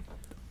thing.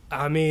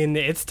 I mean,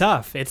 it's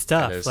tough. It's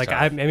tough. is Like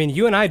tough. I mean,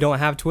 you and I don't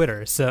have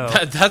Twitter, so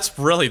That's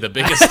really the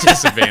biggest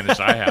disadvantage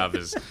I have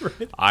is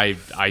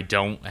I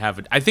don't have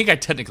it. I think I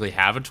technically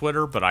have a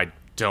Twitter, but I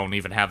don't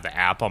even have the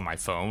app on my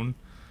phone.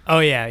 Oh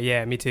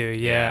yeah, me too.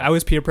 Yeah, Yeah. I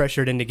was peer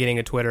pressured into getting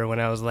a Twitter when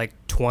I was like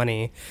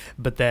 20,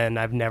 but then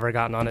I've never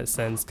gotten on it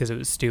since because it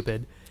was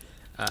stupid.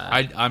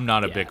 I'm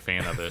not a big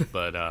fan of it,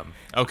 but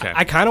okay.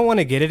 I kind of want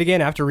to get it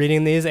again after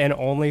reading these and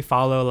only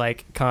follow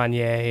like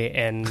Kanye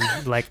and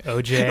like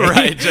OJ.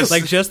 Right,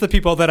 just the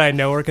people that I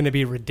know are going to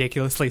be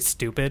ridiculously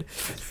stupid.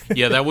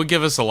 Yeah, that would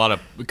give us a lot of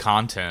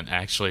content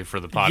actually for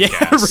the podcast.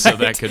 Yeah, right. So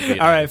that could be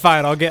all right.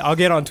 Fine, I'll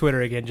get on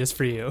Twitter again just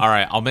for you. All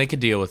right, I'll make a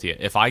deal with you.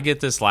 If I get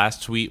this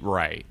last tweet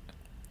right,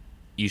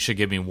 you should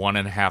give me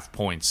 1.5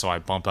 points, so I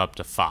bump up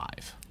to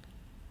 5.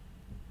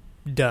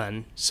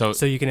 Done. So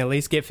you can at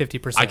least get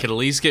 50%. I could at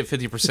least get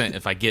 50%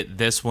 if I get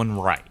this one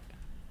right.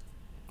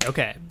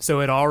 Okay, so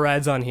it all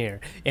rides on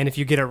here, and if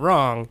you get it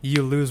wrong,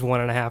 you lose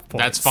 1.5 points.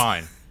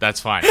 That's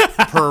fine.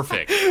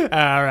 Perfect.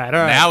 All right.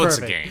 Now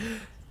perfect. it's a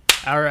game.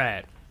 All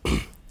right.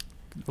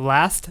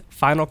 Last,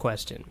 final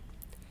question.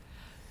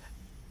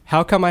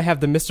 How come I have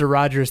the Mr.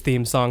 Rogers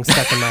theme song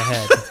stuck in my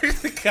head?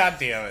 God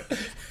damn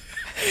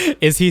it.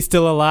 Is he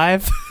still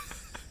alive?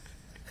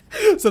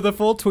 So the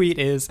full tweet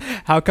is,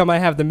 how come I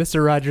have the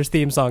Mr. Rogers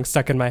theme song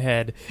stuck in my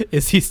head?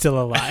 Is he still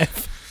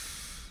alive?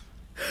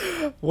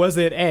 Was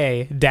it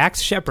A,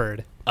 Dax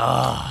Shepard,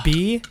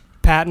 B,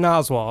 Patton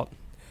Oswalt,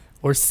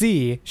 or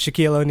C,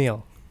 Shaquille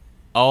O'Neal?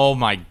 Oh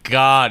my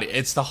God.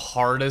 It's the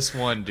hardest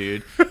one,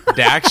 dude.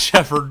 Dax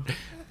Shepard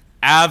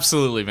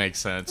absolutely makes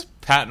sense.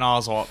 Patton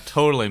Oswalt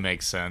totally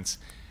makes sense.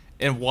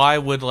 And why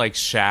would like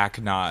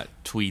Shaq not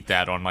tweet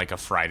that on like a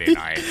Friday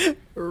night?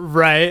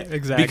 Right,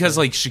 exactly. Because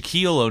like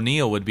Shaquille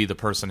O'Neal would be the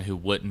person who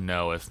wouldn't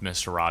know if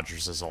Mr.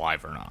 Rogers is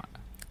alive or not.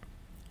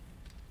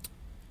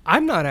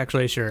 I'm not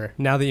actually sure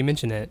now that you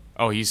mention it.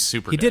 Oh, he's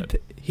super dead.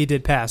 He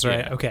did pass,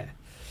 right? Yeah. Okay.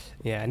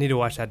 Yeah, I need to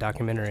watch that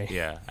documentary.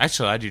 Yeah.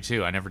 Actually, I do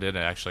too. I never did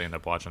actually end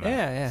up watching that.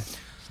 Yeah. Let's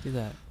do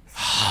that.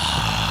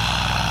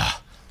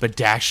 But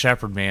Dax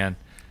Shepard, man,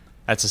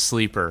 that's a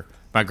sleeper.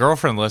 My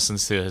girlfriend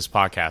listens to his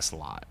podcast a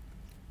lot.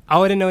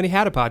 Oh, I didn't know he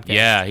had a podcast.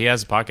 Yeah, he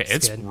has a podcast. That's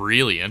It's good.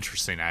 really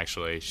interesting,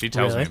 actually. She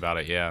tells me Really? about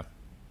it, yeah.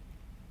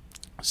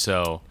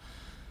 So,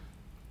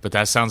 but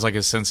that sounds like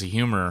his sense of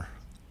humor.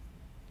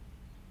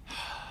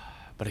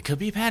 But it could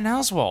be Patton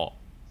Oswalt.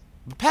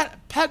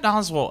 Patton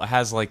Oswalt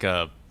has like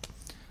he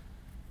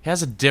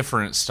has a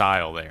different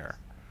style there.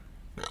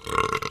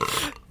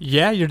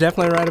 Yeah, you're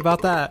definitely right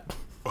about that.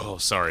 Oh,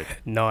 sorry.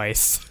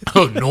 Nice.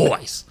 Oh,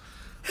 nice.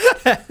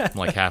 I'm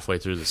like halfway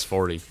through this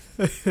 40.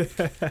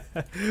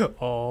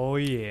 Oh,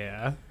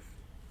 yeah.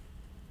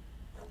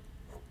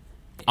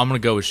 I'm going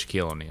to go with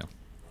Shaquille O'Neal.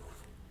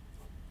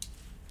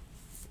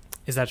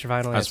 Is that your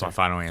final That's answer? my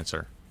final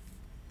answer.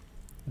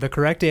 The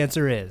correct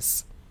answer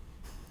is...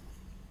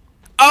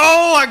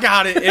 Oh, I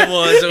got it. It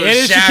was It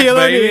is Shaq, Shaquille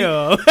baby.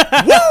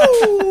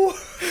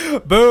 O'Neal.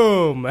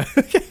 Boom.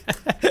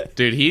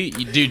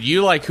 Dude,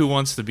 you like Who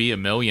Wants to Be a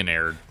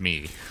Millionaire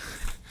me.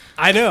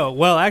 I know.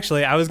 Well,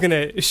 actually, I was going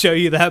to show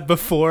you that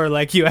before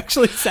like you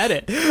actually said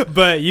it.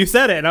 But you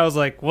said it, and I was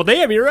like, well,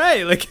 damn, you're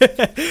right.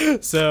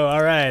 Like, so,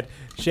 all right.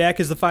 Shaq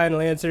is the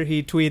final answer.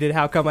 He tweeted,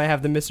 how come I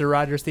have the Mr.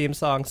 Rogers theme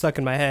song stuck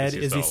in my head?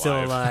 Is he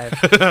still alive?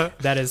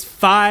 That is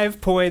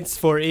 5 points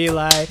for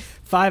Eli.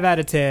 5 out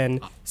of 10.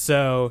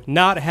 So,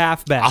 not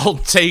half bad. I'll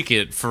take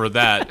it for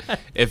that.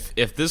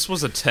 If this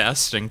was a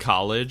test in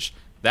college,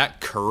 that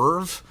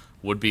curve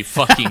would be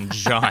fucking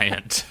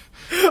giant.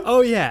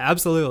 Oh, yeah,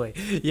 absolutely.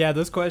 Yeah,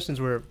 those questions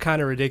were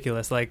kind of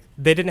ridiculous. Like,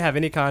 they didn't have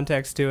any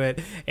context to it,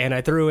 and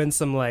I threw in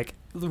some, like,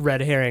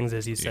 red herrings,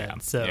 as you said. Yeah,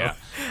 So, yeah.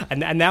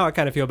 And now I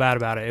kind of feel bad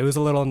about it. It was a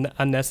little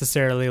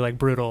unnecessarily, like,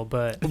 brutal,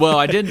 but... Well,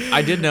 I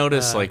did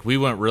notice, like, we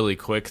went really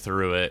quick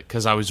through it,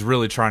 because I was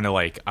really trying to,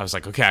 like, I was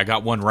like, okay, I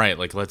got one right,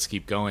 like, let's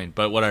keep going.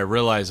 But what I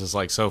realized is,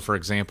 like, so, for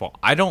example,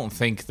 I don't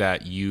think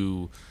that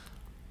you...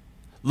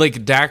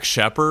 Like, Dax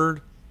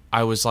Shepard,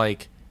 I was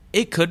like...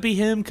 It could be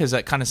him, because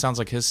that kind of sounds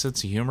like his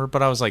sense of humor,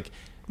 but I was like,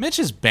 Mitch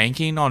is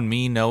banking on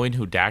me knowing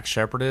who Dax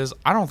Shepard is?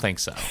 I don't think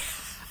so.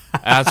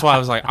 And that's why I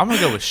was like, I'm going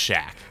to go with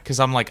Shaq, because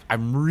I'm like,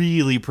 I'm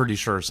really pretty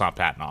sure it's not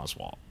Patton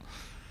Oswalt.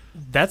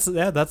 That's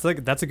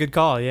a good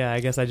call. Yeah,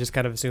 I guess I just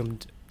kind of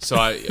assumed... So,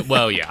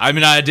 I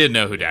mean, I did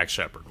know who Dax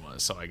Shepard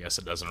was, so I guess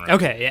it doesn't really...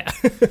 Okay, yeah.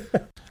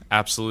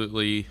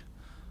 Absolutely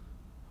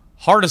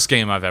hardest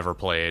game I've ever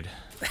played.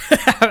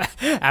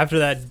 After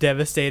that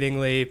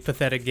devastatingly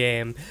pathetic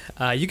game.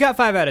 You got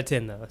 5 out of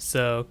 10, though,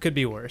 so could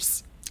be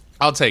worse.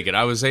 I'll take it.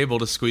 I was able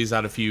to squeeze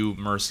out a few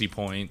mercy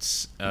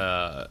points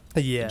Yeah.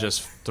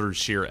 just through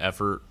sheer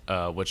effort,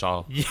 which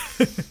I'll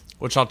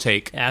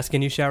take. Ask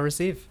and you shall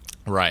receive.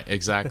 Right,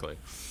 exactly.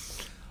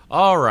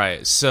 All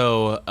right,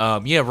 so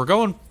yeah, we're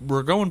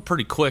going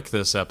pretty quick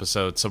this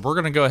episode, so we're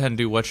gonna go ahead and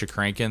do what you're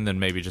cranking, then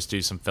maybe just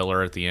do some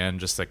filler at the end.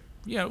 Just like,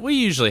 we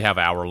usually have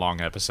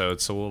hour-long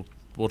episodes, so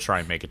we'll try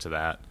and make it to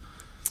that.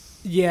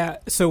 Yeah,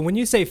 so when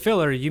you say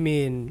filler, you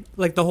mean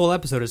like the whole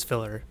episode is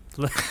filler.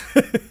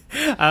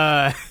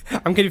 I'm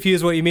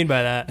confused what you mean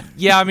by that.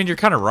 Yeah, I mean, you're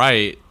kind of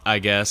right, I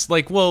guess.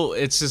 Like, well,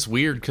 it's just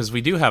weird because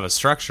we do have a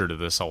structure to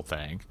this whole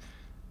thing.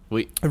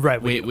 We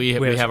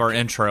have our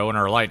intro and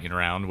our lightning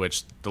round,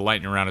 which the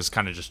lightning round is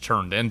kind of just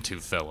turned into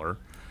filler.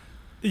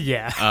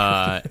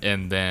 Yeah.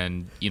 And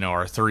then,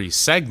 our 3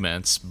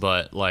 segments,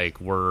 but like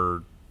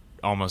we're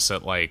almost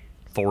at like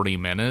 40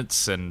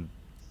 minutes and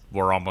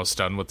we're almost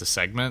done with the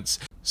segments.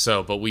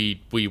 So, but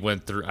we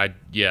went through. I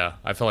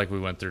feel like we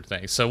went through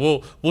things.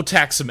 So we'll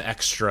tack some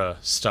extra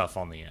stuff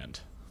on the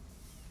end.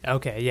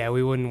 Okay, yeah,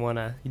 we wouldn't want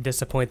to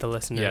disappoint the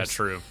listeners. Yeah,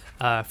 true.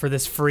 For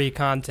this free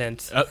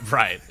content.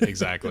 Right,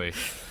 exactly.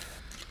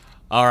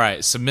 All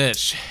right, so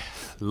Mitch,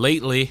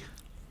 lately,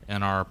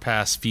 in our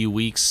past few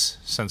weeks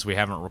since we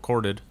haven't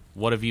recorded,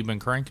 what have you been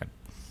cranking?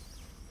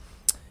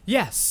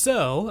 Yeah,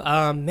 so,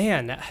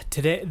 man,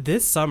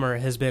 this summer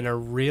has been a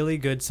really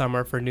good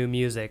summer for new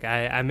music.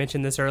 I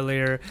mentioned this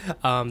earlier.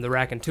 The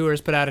Raconteurs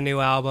put out a new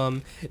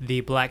album.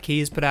 The Black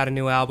Keys put out a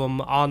new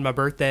album on my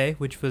birthday,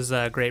 which was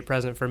a great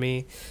present for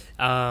me.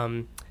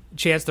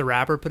 Chance the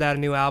Rapper put out a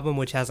new album,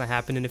 which hasn't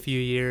happened in a few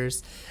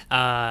years.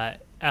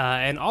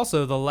 And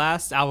also the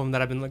last album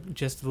that I've been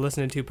just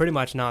listening to pretty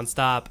much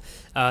nonstop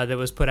that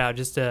was put out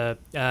just a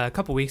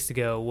couple weeks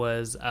ago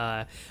was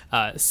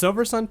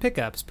Silver Sun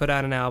Pickups put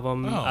out an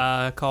album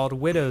called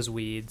Widow's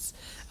Weeds.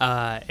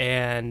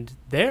 And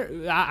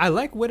I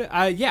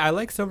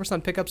like Silver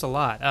Sun Pickups a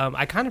lot.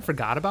 I kind of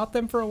forgot about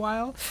them for a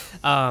while.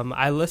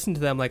 I listened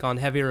to them like on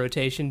heavy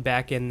rotation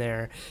back in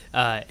their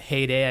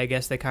heyday. I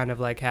guess they kind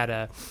of like had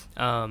a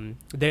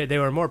they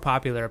were more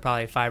popular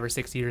probably 5 or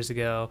 6 years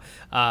ago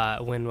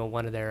when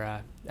one of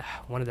their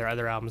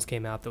other albums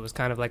came out that was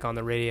kind of like on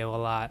the radio a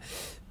lot.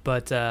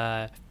 But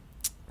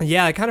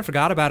yeah, I kind of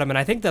forgot about them, and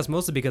I think that's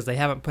mostly because they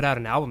haven't put out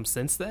an album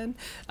since then.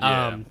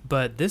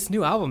 But this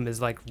new album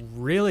is like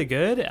really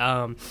good.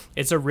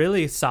 It's a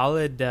really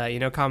solid,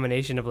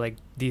 combination of like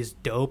these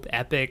dope,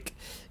 epic,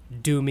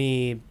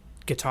 doomy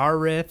guitar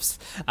riffs.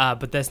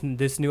 But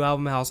this new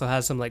album also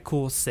has some like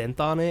cool synth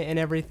on it and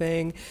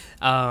everything.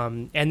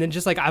 And then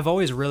just like I've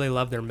always really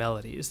loved their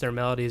melodies. Their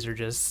melodies are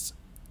just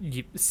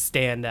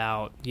stand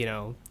out,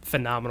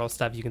 phenomenal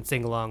stuff you can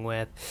sing along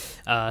with.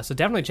 So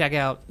definitely check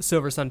out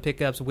Silver Sun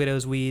Pickups,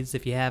 Widow's Weeds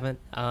if you haven't.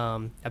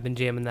 I've been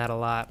jamming that a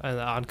lot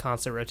on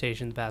constant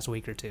rotation the past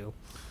week or two.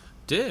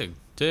 Dig.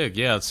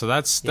 Yeah, so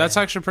that's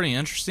actually pretty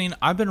interesting.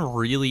 I've been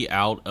really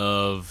out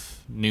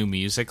of new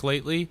music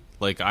lately.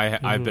 Like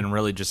I've been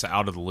really just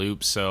out of the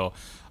loop, so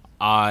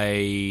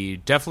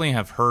I definitely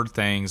have heard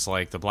things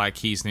like the Black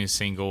Keys new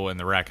single and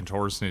the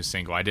Raconteurs new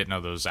single. I didn't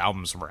know those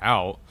albums were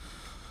out.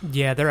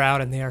 Yeah, they're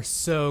out and they are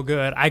so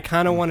good. I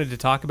kind of wanted to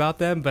talk about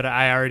them, but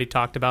I already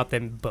talked about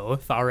them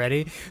both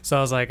already. So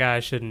I was like,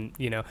 I shouldn't,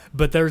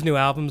 But those new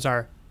albums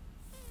are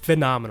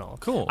phenomenal.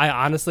 Cool. I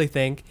honestly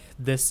think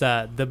this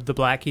the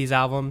Black Keys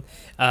album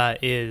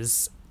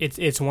is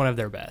one of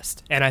their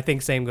best, and I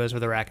think same goes for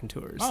the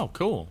Raconteurs. Oh,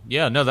 cool.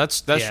 Yeah, no,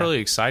 that's really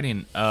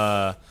exciting.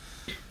 I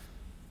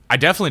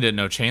definitely didn't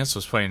know Chance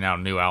was putting out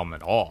a new album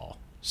at all.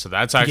 So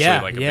that's actually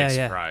like a big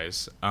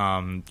surprise.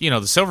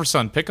 The Silver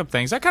Sun Pickup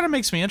things, that kind of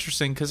makes me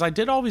interesting because I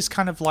did always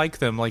kind of like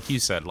them, like you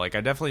said. Like I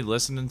definitely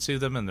listened to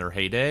them in their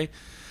heyday,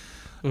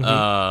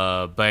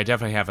 but I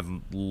definitely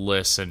haven't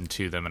listened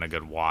to them in a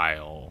good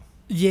while.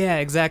 Yeah,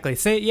 exactly.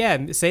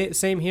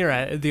 Same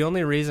here. The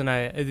only reason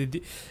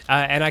and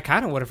I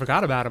kind of would have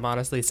forgot about him,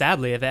 honestly,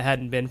 sadly, if it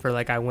hadn't been for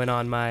like I went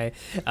on my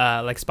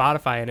like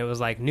Spotify and it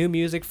was like New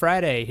Music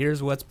Friday.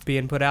 Here's what's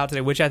being put out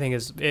today, which I think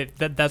is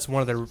that's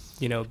one of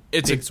the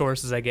big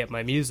sources I get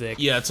my music.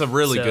 Yeah, it's a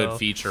really good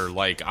feature.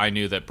 Like I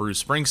knew that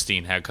Bruce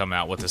Springsteen had come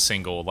out with a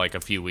single like a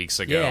few weeks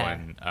ago,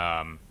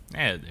 and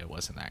it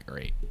wasn't that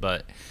great,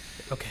 but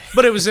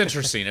but it was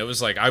interesting. It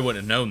was like I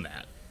wouldn't have known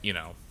that,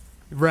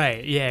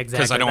 Right, yeah,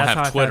 exactly. Because I don't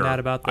have Twitter,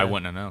 I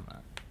wouldn't have known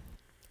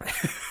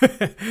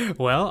that.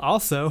 Well,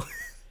 also,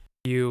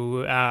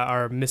 you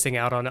are missing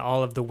out on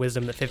all of the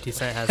wisdom that 50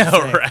 Cent has to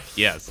say. Right,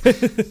 yes.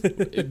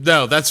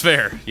 No, that's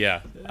fair,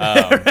 yeah.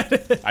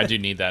 I do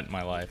need that in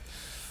my life.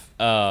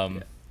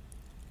 All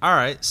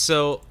right,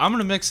 so I'm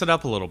going to mix it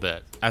up a little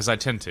bit, as I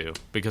tend to,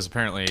 because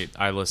apparently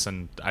I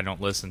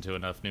don't listen to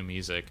enough new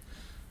music.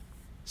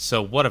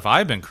 So what have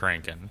I been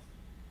cranking?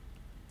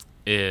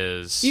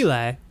 Is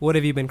Eli, what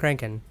have you been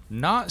cranking?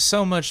 Not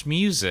so much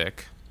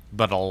music,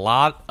 but a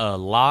lot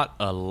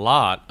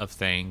of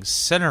things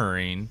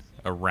centering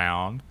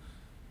around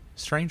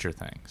Stranger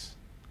Things.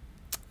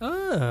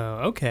 Oh,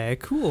 okay,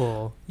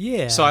 cool.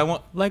 Yeah.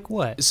 So like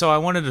what? So I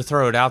wanted to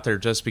throw it out there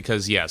just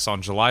because, yes,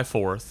 on July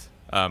 4th,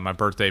 my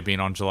birthday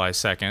being on July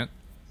 2nd,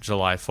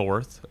 July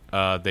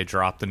 4th, they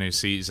dropped the new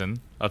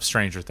season of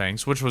Stranger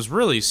Things, which was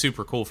really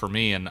super cool for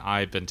me, and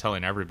I've been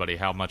telling everybody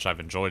how much I've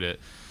enjoyed it.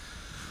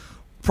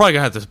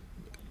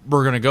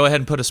 We're gonna go ahead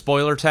and put a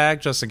spoiler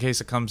tag just in case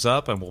it comes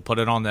up, and we'll put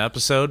it on the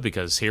episode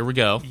because here we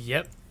go.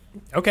 Yep.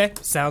 Okay,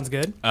 sounds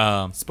good.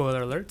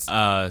 Spoiler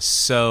alerts.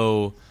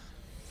 So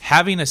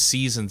having a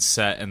season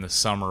set in the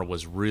summer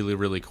was really,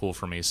 really cool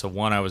for me. So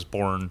one, I was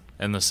born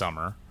in the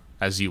summer,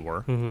 as you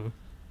were, and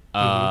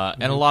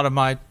a lot of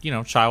my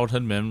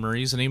childhood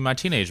memories and even my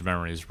teenage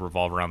memories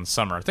revolve around the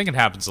summer. I think it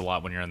happens a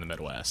lot when you're in the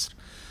Midwest.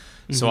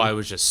 So I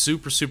was just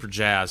super, super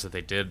jazzed that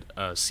they did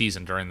a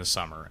season during the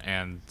summer,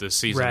 and the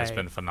season has Right.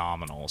 been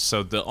phenomenal.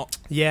 So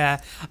Yeah,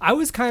 I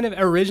was kind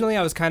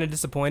of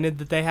disappointed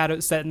that they had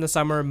it set in the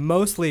summer,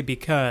 mostly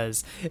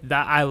because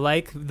that I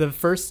like the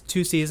first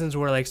two seasons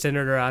were like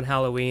centered around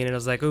Halloween, and I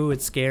was like, ooh,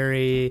 it's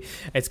scary.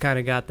 It's kind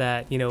of got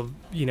that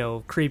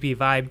creepy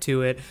vibe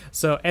to it.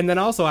 So, and then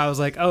also I was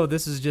like, oh,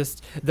 this is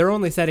just they're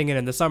only setting it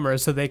in the summer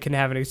so they can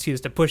have an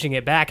excuse to pushing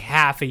it back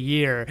half a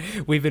year.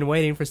 We've been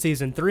waiting for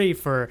season 3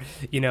 for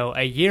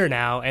a year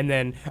now, and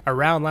then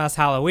around last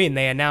Halloween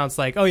they announced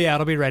like, oh yeah,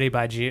 it'll be ready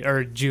by June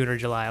or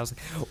July. I was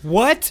like,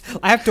 what?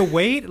 I have to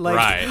wait? Like,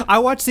 Right. I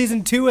watched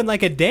season 2 in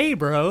like a day,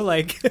 bro.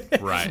 Like,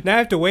 Right. now I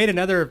have to wait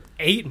another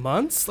 8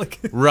 months. Like,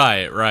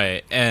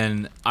 right,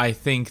 and I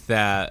think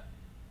that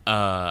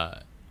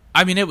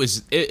it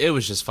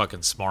was just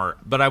fucking smart,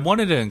 but I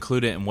wanted to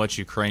include it in What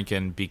You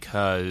Crankin'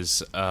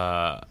 because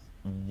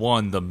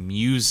one, the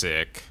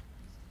music.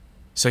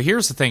 So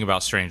here's the thing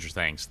about Stranger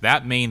Things: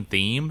 that main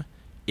theme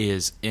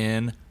is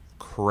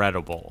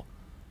incredible.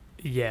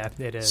 yeah,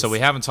 it is. So we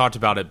haven't talked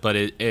about it, but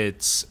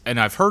it's, and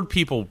I've heard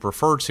people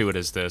refer to it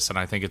as this, and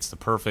I think it's the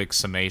perfect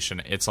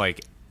summation. It's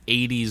like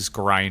 80s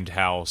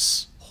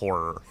grindhouse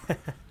horror,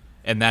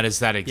 and that is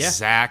that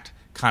exact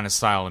kind of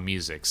style of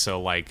music.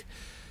 So like,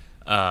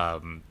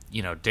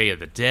 Day of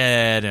the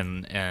Dead,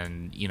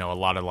 and a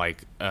lot of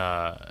like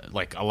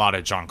a lot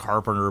of John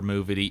Carpenter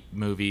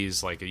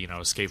movies, like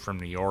Escape from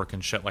New York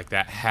and shit like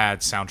that, had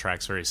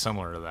soundtracks very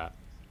similar to that,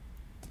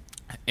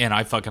 and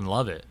I fucking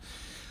love it.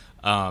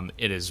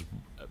 It is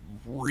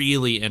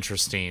really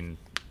interesting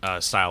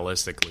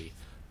stylistically,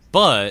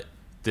 but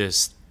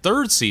this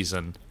third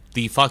season,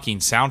 the fucking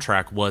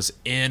soundtrack was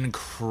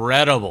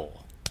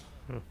incredible.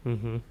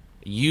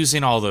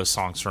 Using all those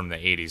songs from the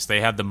 80s.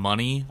 They had the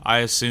money, I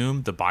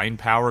assume, the buying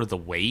power, the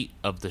weight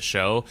of the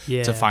show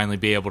to finally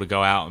be able to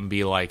go out and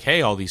be like,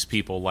 hey, all these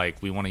people, like,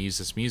 we want to use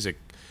this music.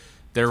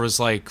 There was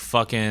like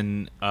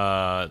fucking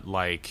there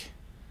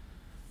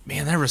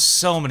was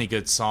so many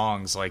good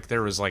songs. Like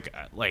there was like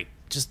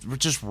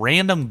just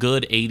random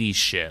good 80s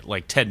shit.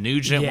 Like Ted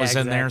Nugent was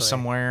in there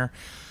somewhere.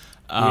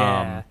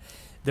 Yeah.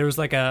 There was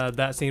like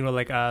that scene where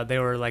like they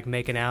were like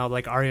making out,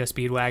 like REO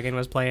Speedwagon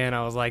was playing.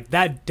 I was like,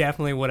 that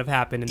definitely would have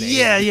happened in the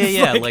 80s.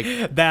 Yeah.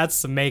 Like that's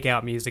some make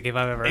out music if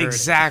I've ever heard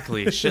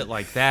exactly shit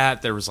like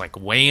that. There was like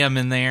Wham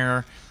in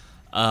there.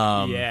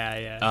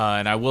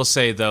 And I will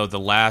say though, the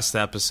last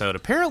episode,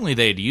 apparently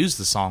they'd used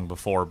the song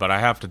before, but I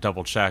have to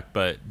double check.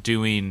 But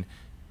doing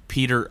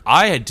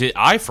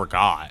I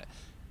forgot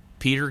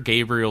Peter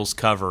Gabriel's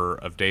cover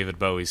of David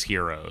Bowie's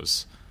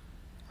Heroes.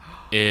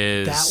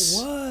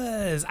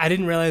 I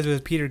didn't realize it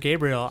was Peter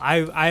Gabriel.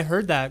 I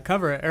heard that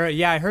cover,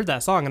 I heard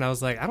that song, and I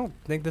was like, I don't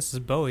think this is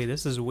Bowie.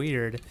 This is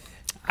weird.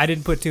 I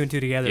didn't put 2 and 2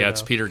 together. Yeah, though.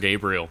 it's Peter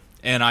Gabriel,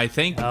 and I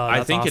think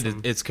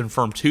awesome. it's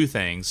confirmed 2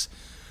 things: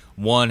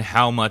 one,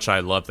 how much I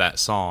love that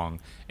song,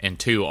 and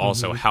 2,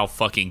 also how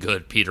fucking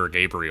good Peter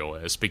Gabriel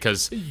is,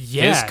 because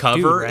his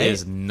cover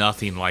is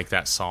nothing like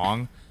that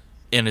song,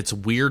 and it's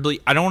weirdly,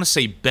 I don't want to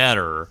say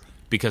better,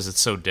 because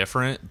it's so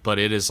different, but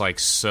it is like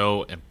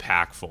so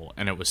impactful,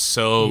 and it was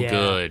so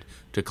good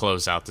to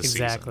close out the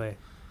season. Exactly.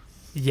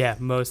 Yeah,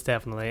 most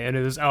definitely. And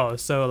it was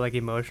so like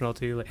emotional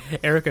too. Like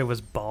Erica was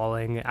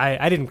bawling.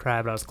 I didn't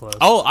cry, but I was close.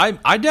 Oh,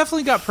 I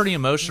definitely got pretty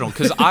emotional,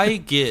 because I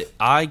get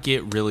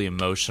really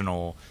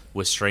emotional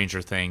with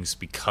Stranger Things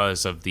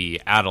because of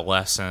the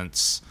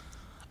adolescence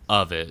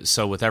of it.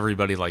 So with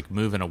everybody like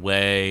moving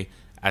away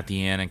at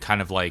the end and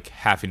kind of like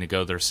having to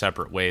go their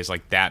separate ways,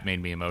 like that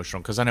made me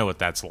emotional, because I know what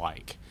that's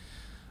like.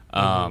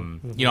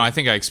 I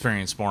think I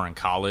experienced more in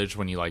college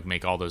when you like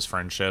make all those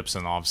friendships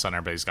and all of a sudden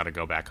everybody's got to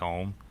go back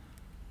home,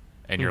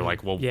 and you're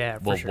like, well, sure.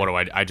 what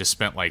do I just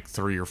spent like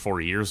 3 or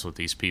 4 years with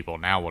these people.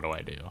 Now what do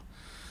I do?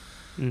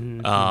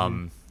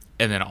 And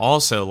then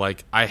also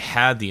like I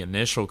had the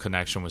initial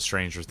connection with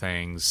Stranger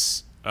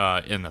Things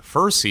in the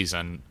first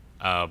season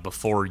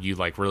before you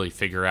like really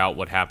figure out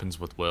what happens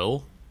with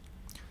Will,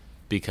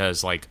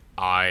 because like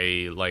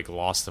I like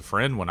lost a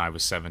friend when I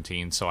was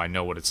 17, so I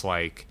know what it's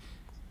like.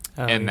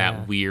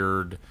 That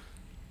weird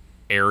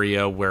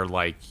area where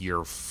like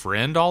your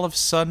friend all of a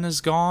sudden is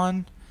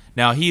gone.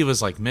 Now he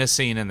was like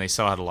missing and they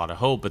still had a lot of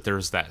hope, but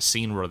there's that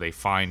scene where they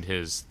find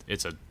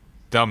it's a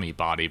dummy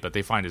body, but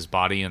they find his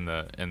body in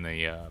the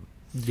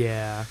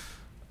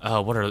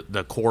what are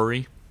the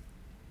quarry?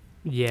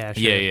 Yeah,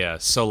 sure. Yeah.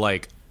 So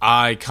like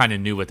I kind of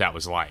knew what that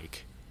was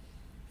like.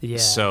 Yeah.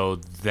 So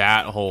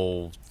that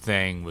whole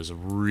thing was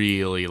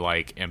really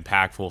like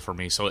impactful for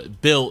me. So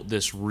it built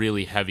this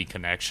really heavy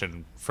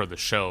connection for the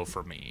show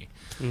for me.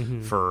 From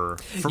and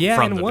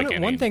the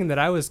beginning. One thing that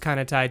I was kind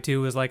of tied to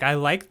was like I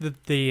like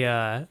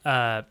the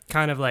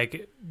kind of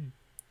like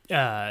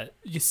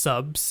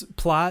subs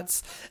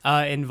plots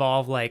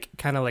involve like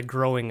kind of like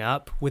growing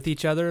up with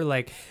each other.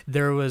 Like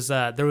there was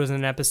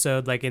an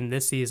episode like in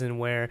this season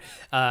where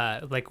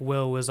like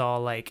Will was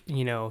all like,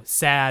 you know,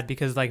 sad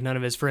because like none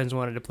of his friends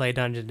wanted to play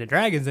Dungeons and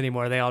Dragons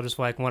anymore. They all just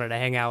like wanted to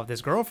hang out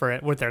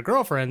with their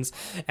girlfriends.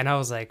 And I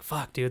was like,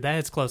 fuck, dude, that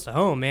hits close to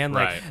home, man.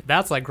 Like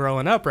that's like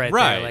growing up right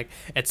there. Like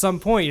at some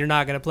point you're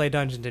not gonna play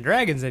Dungeons and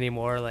Dragons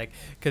anymore, like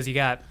because you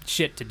got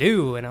shit to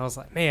do. And I was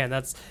like, man,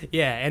 that's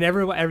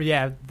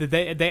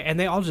and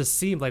they all just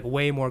seemed like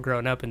way more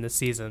grown up in this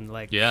season.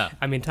 Like,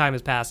 I mean, time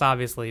has passed,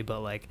 obviously,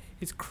 but like,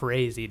 it's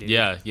crazy, dude.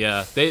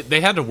 Yeah.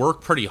 They had to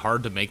work pretty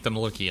hard to make them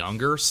look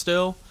younger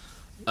still,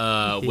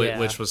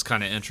 which was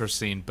kind of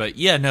interesting. But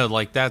yeah, no,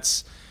 like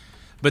that's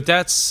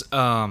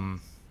kind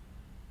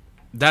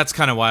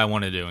of why I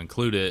wanted to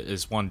include it.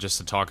 Is one, just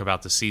to talk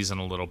about the season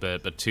a little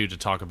bit, but two, to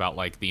talk about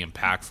like the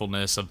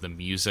impactfulness of the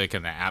music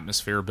and the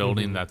atmosphere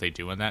building that they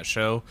do in that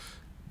show.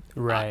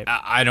 Right.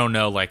 I don't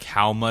know like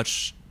how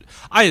much.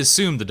 I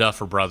assume the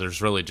Duffer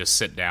Brothers really just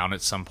sit down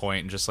at some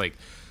point and just like,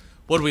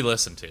 what do we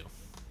listen to?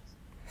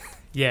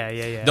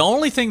 Yeah. The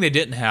only thing they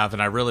didn't have,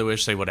 and I really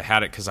wish they would have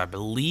had it, because I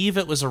believe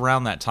it was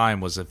around that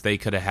time, was if they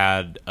could have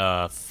had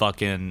if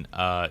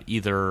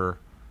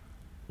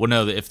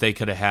they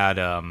could have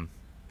had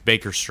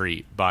Baker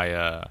Street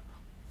by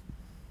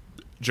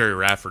Jerry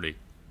Rafferty.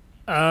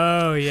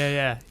 Oh,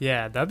 yeah.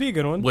 That'd be a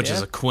good one. Which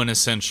is a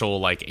quintessential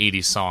like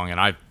 80s song, and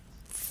I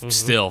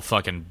still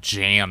fucking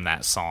jam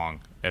that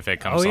song if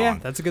it comes on. Oh yeah,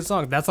 that's a good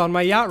song. That's on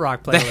my Yacht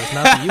Rock playlist.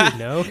 Not that you would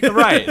know.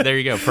 Right, there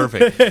you go.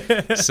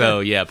 Perfect. So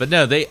yeah, but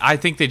no, I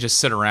think they just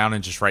sit around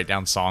and just write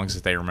down songs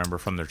that they remember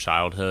from their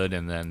childhood,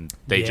 and then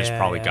they just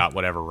probably got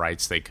whatever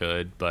rights they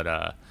could.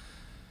 But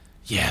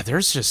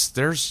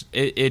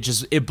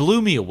it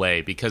blew me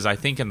away, because I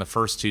think in the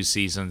first two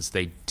seasons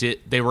they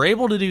were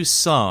able to do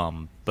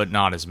some, but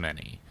not as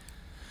many.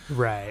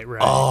 Right.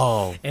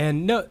 Oh,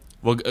 and no.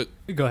 Well, go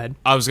ahead.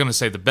 I was going to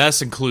say the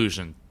best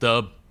inclusion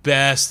that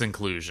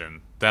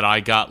I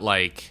got,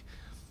 like,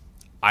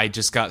 I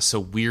just got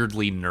so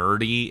weirdly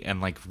nerdy and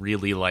like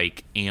really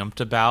like amped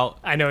about.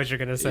 I know what you're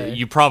going to say.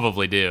 You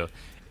probably do.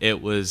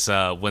 It was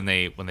when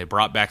they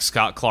brought back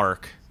Scott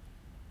Clark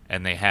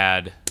and they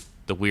had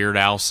the Weird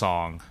Al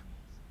song.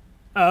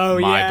 Oh,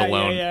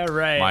 Bologna, yeah,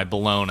 right. My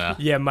Bologna.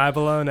 Yeah, My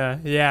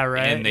Bologna. Yeah,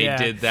 right. And they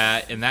did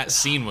that, and that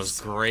scene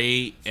was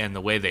great, and the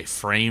way they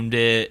framed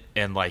it,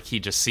 and like he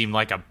just seemed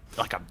like a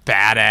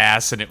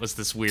badass, and it was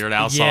this Weird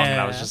Al song,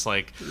 and I was just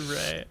like,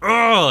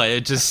 oh,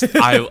 it just,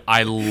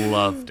 I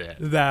loved it.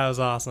 That was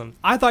awesome.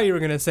 I thought you were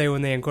going to say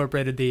when they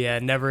incorporated the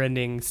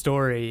Neverending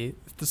Story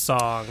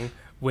song,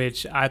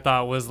 which I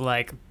thought was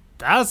like,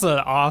 that's an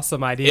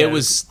awesome idea. It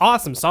was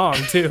awesome song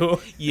too.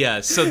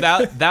 Yeah, so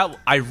that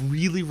I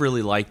really,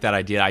 really liked that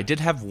idea. I did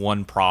have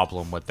one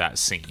problem with that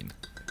scene.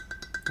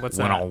 What's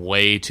that? Went on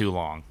way too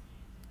long.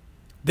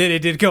 It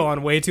did go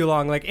on way too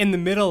long, like in the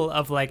middle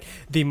of like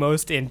the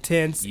most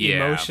intense,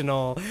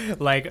 emotional,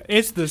 like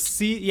it's the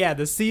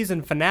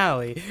season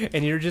finale,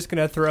 and you're just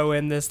gonna throw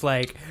in this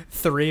like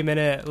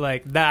 3-minute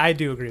like that. I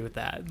do agree with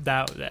that.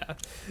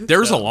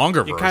 There's a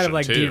longer version. It kind of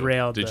like too.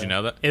 Derailed. Did you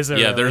know that? Is there?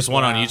 Yeah, really? there's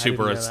one on YouTube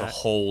where it's the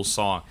whole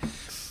song.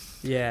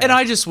 Yeah, and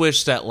I just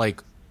wish that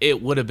like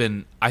it would have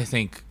been. I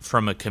think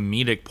from a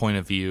comedic point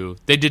of view,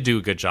 they did do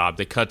a good job.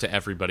 They cut to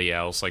everybody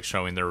else like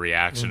showing their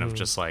reaction of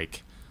just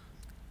like,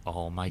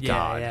 oh my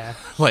god,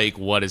 like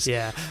what is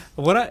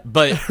but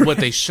what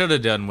they should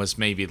have done was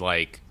maybe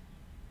like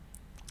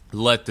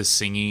let the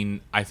singing,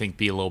 I think,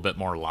 be a little bit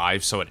more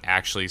live, so it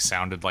actually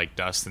sounded like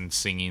Dustin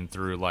singing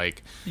through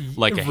like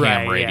a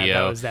ham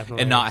radio,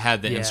 and not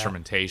had the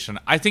instrumentation.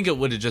 I think it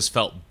would have just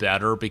felt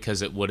better,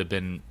 because it would have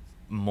been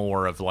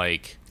more of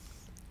like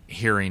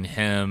hearing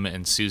him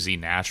and Susie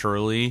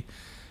naturally.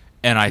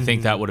 And I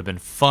think that would have been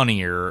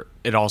funnier.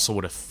 It also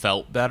would have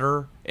felt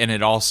better. And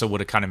it also would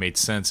have kind of made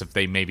sense if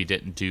they maybe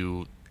didn't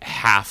do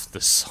half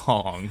the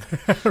song.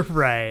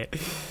 Right.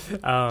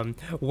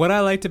 What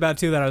I liked about,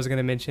 too, that I was going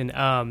to mention,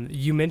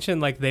 you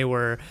mentioned like they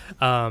were...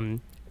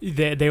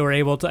 They were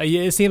able to.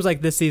 It seems like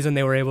this season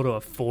they were able to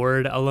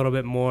afford a little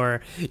bit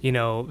more,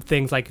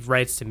 things like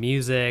rights to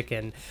music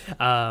and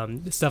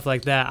stuff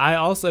like that.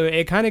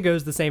 It kind of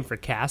goes the same for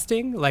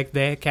casting. Like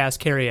they cast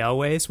Carrie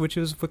Elways, which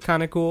was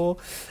kind of cool.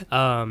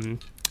 The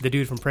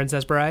dude from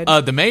Princess Bride,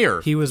 the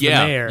mayor. He was the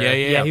mayor.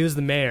 Yeah, he was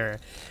the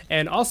mayor.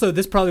 And also,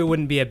 this probably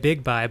wouldn't be a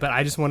big buy, but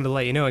I just wanted to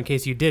let you know in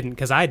case you didn't,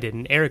 because I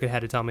didn't. Erica had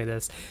to tell me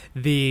this.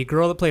 The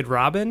girl that played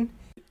Robin,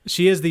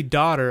 she is the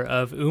daughter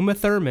of Uma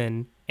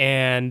Thurman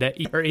and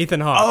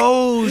Ethan Hawke.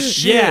 Oh,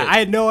 shit. Yeah, I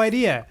had no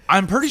idea.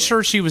 I'm pretty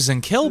sure she was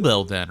in Kill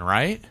Bill then,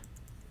 right?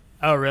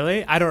 Oh,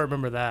 really? I don't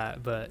remember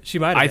that, but she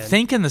might have been. I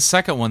think in the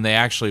second one they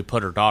actually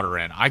put her daughter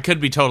in. I could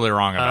be totally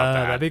wrong about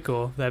that.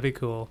 That'd be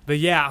cool. But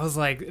yeah, I was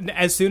like,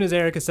 as soon as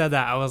Erica said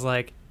that, I was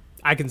like,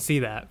 I can see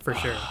that for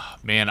sure.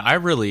 Man, I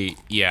really,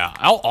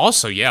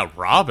 Also,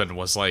 Robin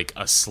was like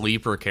a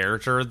sleeper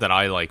character that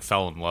I like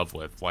fell in love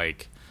with.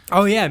 Like,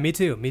 oh yeah, me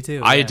too.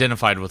 I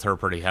identified with her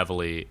pretty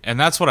heavily, and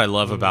that's what I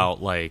love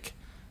about like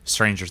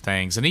Stranger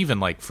Things, and even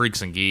like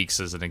Freaks and Geeks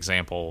is an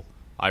example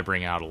I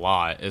bring out a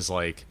lot, is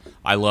like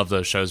I love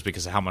those shows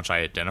because of how much I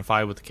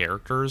identify with the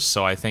characters.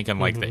 So I think in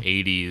like the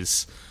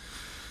 80s,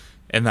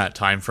 in that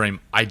time frame,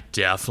 I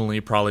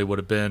definitely probably would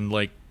have been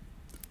like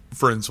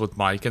friends with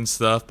Mike and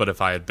stuff, but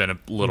if I had been a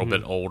little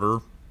bit older,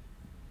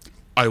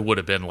 I would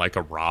have been like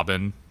a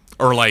Robin,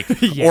 or like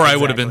or I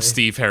would have been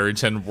Steve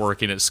Harrington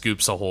working at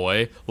Scoops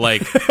Ahoy,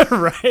 like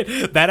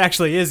right, that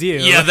actually is you.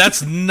 Yeah,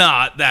 that's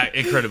not that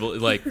incredible.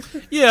 Like,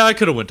 yeah, I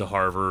could have went to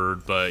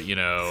Harvard, but you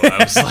know,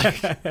 I was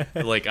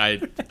like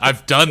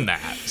I've done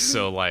that,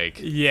 so like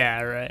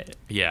yeah, right,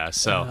 yeah,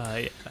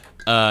 so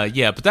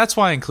yeah, but that's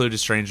why I included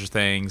Stranger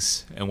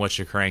Things and What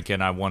You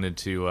Crankin'. I wanted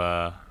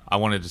to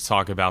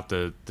talk about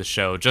the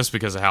show just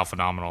because of how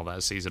phenomenal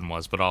that season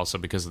was, but also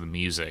because of the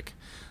music.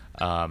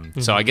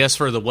 So I guess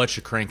for the What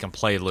You Crankin'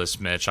 playlist,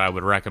 Mitch, I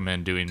would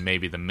recommend doing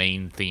maybe the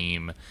main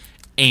theme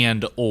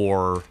and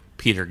or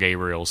Peter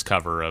Gabriel's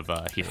cover of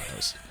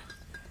Heroes.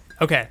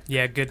 Okay,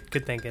 yeah,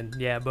 good thinking.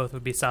 Yeah, both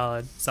would be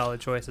solid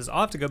choices.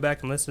 I'll have to go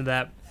back and listen to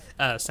that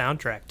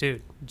soundtrack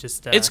too.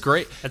 Just it's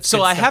great.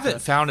 So I haven't to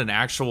found an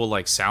actual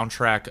like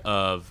soundtrack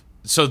of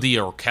the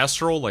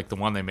orchestral, like the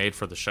one they made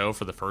for the show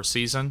for the first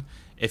season.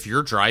 If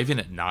you're driving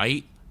at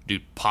night,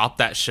 dude, pop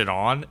that shit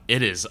on.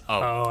 It is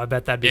I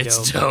bet that'd be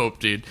it's dope,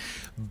 dude.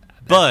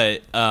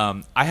 But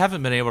I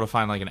haven't been able to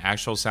find like an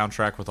actual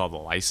soundtrack with all the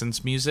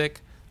licensed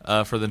music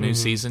for the new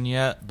season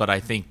yet. But I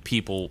think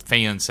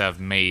fans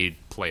have made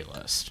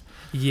playlists.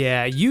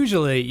 Yeah,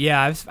 usually,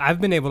 yeah,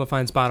 I've been able to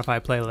find Spotify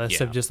playlists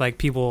of just like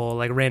people,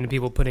 like random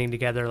people putting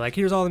together, like,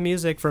 here's all the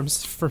music from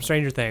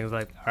Stranger Things.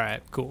 Like, all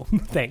right, cool,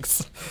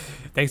 thanks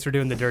for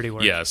doing the dirty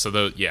work. Yeah,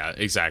 so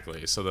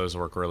exactly. So those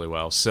work really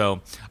well.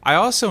 So I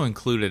also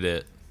included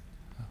it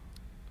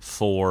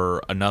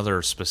for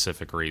another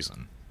specific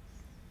reason.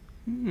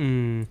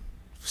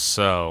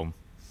 So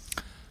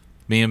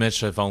me and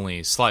Mitch have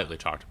only slightly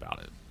talked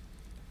about it.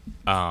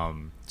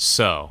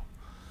 So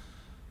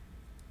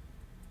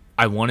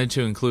I wanted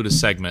to include a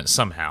segment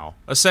somehow.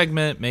 A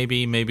segment,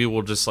 maybe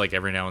we'll just like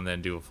every now and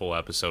then do a full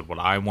episode. What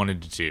I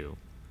wanted to do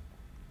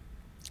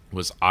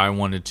was I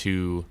wanted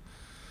to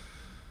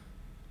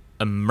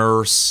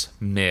immerse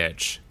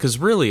Mitch, because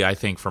really I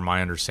think from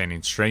my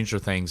understanding, Stranger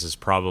Things is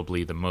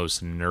probably the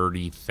most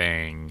nerdy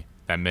thing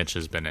that Mitch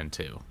has been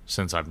into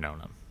since I've known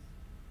him.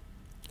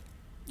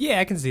 Yeah,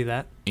 I can see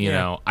that. You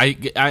know,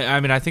 I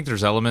mean, I think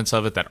there's elements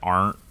of it that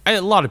aren't. A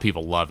lot of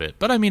people love it,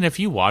 but I mean, if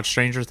you watch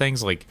Stranger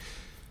Things, like,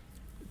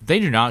 they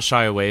do not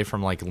shy away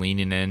from like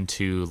leaning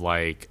into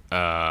like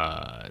their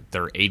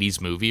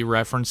 80s movie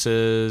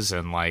references,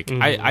 and like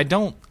I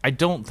don't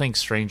think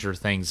Stranger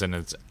Things,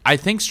 I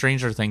think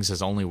Stranger Things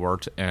has only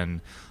worked in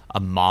a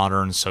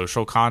modern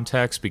social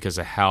context because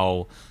of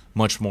how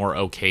much more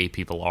okay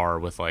people are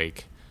with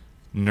like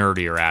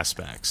nerdier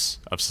aspects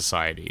of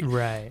society.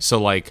 Right.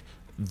 So like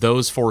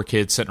those four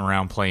kids sitting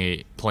around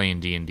playing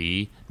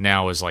D&D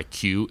now is like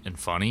cute and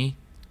funny,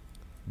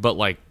 but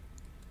like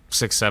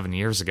 6-7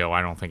 years ago,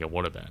 I don't think it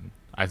would have been.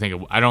 I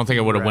don't think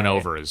it would have went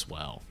over as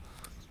well.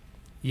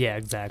 Yeah,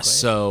 exactly.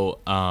 So,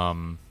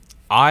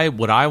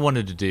 what I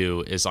wanted to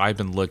do is I've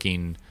been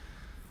looking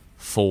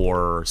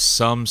for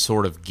some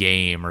sort of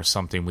game or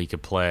something we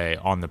could play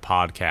on the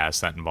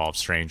podcast that involves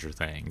Stranger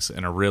Things,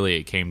 and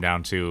it came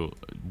down to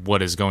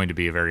what is going to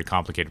be a very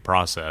complicated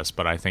process,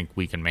 but I think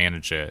we can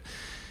manage it.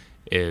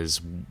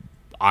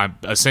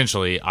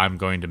 I'm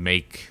going to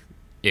make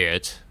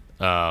it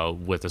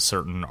with a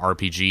certain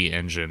RPG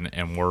engine,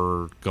 and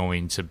we're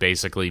going to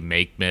basically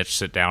make Mitch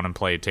sit down and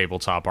play a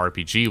tabletop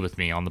RPG with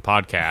me on the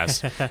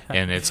podcast,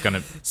 and it's going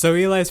to... So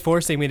Eli's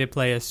forcing me to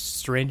play a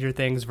Stranger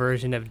Things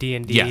version of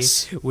D&D,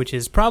 yes, which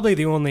is probably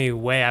the only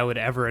way I would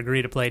ever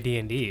agree to play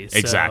D&D. So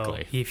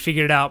exactly. He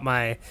figured out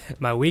my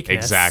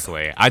weakness.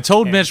 Exactly. I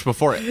told Mitch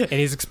before... And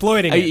he's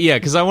exploiting it. Yeah,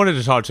 because I wanted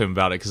to talk to him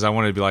about it, because I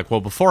wanted to be like,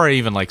 well, before I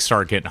even like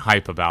start getting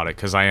hype about it,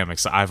 because I am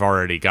excited, I've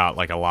already got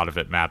like a lot of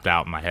it mapped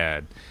out in my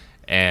head.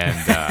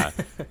 And,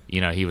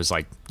 he was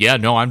like, yeah,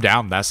 no, I'm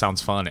down. That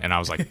sounds fun. And I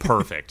was like,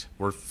 perfect.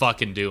 We're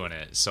fucking doing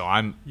it. So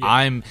I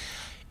don't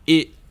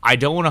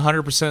want to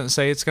 100%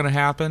 say it's going to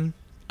happen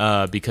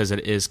because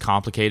it is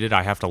complicated.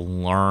 I have to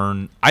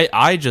learn.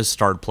 I just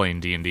started playing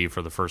D&D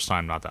for the first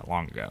time not that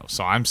long ago.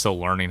 So I'm still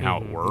learning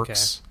how it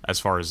works as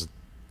far as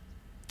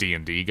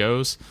D&D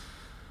goes.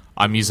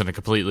 I'm using a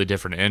completely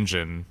different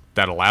engine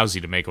that allows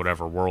you to make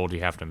whatever world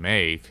you have to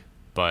make.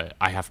 But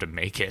I have to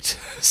make it.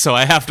 So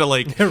I have to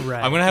like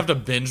right. I'm going to have to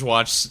binge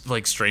watch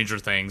like Stranger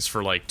Things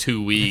for like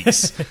 2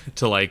 weeks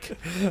to like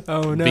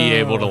be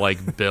able to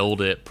like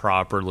build it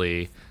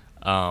properly.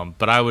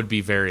 But I would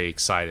be very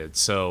excited.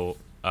 So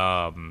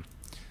we're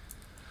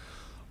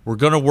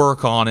going to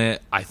work on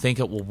it. I think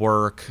it will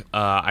work.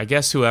 I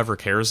guess whoever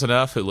cares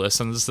enough, who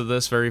listens to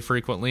this very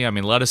frequently, I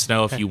mean, let us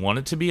know if you want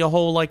it to be a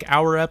whole like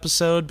hour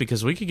episode,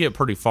 because we could get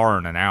pretty far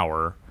in an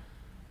hour.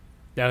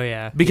 Oh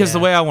yeah. Because the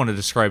way I want to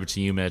describe it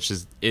to you, Mitch,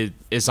 is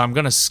I'm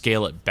going to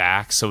scale it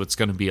back so it's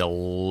going to be a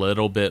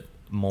little bit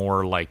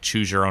more like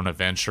choose your own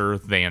adventure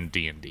than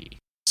D&D.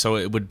 So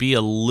it would be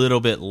a little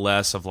bit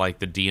less of like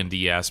the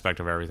D&D aspect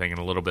of everything, and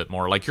a little bit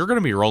more like you're going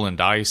to be rolling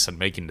dice and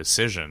making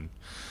decision,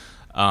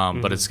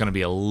 but it's going to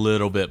be a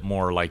little bit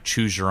more like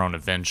choose your own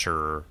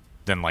adventure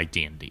than like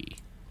D&D.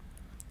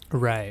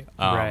 Right.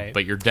 Right.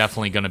 But you're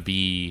definitely going to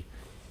be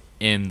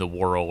in the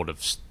world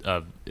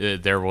of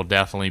there will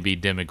definitely be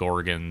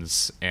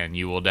demogorgons, and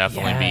you will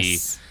definitely be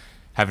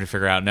having to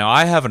figure out. Now,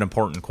 I have an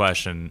important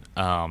question.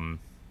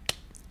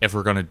 If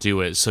we're going to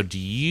do it, so do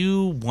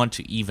you want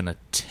to even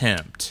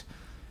attempt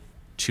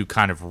to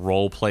kind of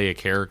role play a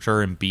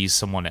character and be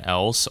someone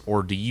else,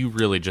 or do you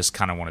really just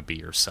kind of want to be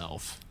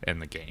yourself in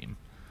the game?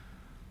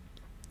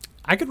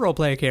 I could role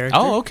play a character.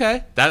 Oh,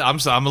 okay. That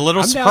I'm a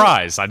little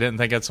surprised. I didn't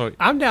think that's what.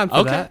 I'm down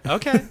for that.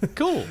 Okay,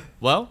 cool.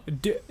 Well,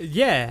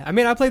 yeah. I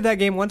mean, I played that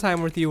game one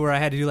time with you where I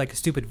had to do like a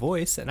stupid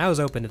voice, and I was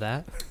open to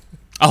that.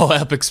 Oh,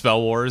 Epic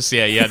Spell Wars.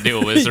 Yeah, you had to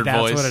do a wizard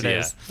voice. That's what it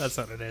is. That's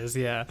what it is.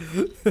 Yeah.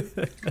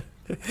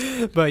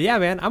 But yeah,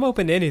 man, I'm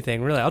open to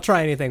anything. Really, I'll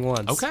try anything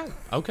once.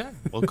 Okay.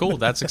 Well, cool.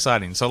 That's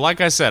exciting. So,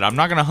 like I said, I'm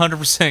not going to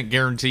 100%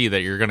 guarantee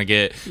that you're going to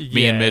get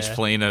me and Mitch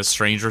playing a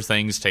Stranger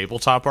Things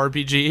tabletop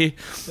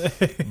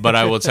RPG, but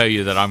I will tell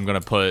you that I'm going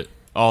to put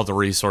all the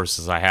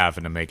resources I have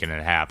into making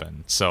it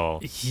happen. So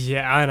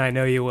yeah, and I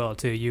know you will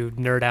too. You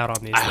nerd out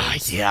on these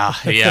things. Yeah,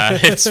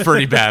 it's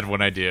pretty bad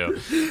when I do.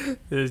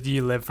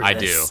 You live for this. I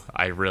do.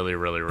 I really,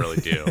 really, really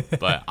do.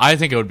 But I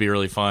think it would be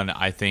really fun.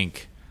 I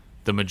think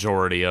the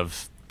majority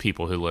of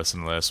people who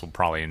listen to this will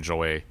probably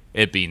enjoy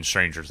it being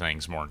Stranger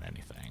Things more than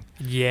anything.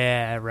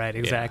 Yeah, right,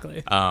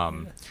 exactly. Yeah.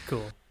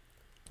 Cool.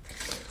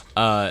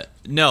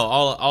 No,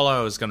 all I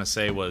was gonna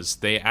say was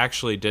they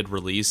actually did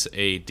release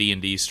a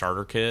D&D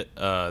starter kit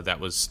that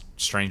was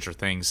Stranger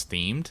Things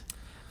themed.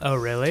 Oh,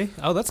 really?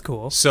 Oh, that's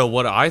cool. So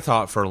what I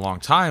thought for a long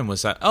time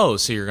was that,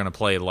 so you're gonna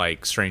play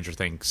like Stranger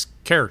Things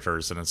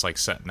characters and it's like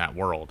set in that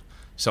world.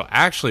 So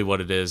actually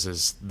what it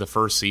is the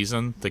first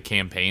season, the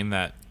campaign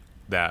that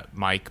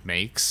Mike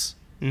makes,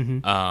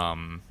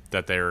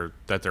 that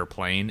they're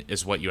playing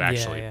is what you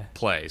actually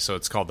play. So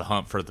it's called The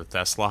Hunt for the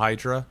Thesla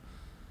Hydra.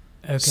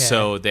 Okay.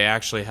 So they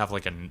actually have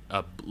like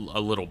a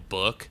little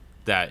book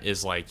that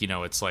is like,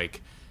 it's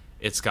like,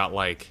 it's got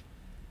like,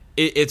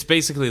 it's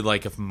basically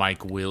like if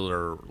Mike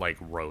Wheeler like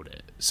wrote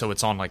it. So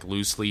it's on like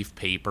loose leaf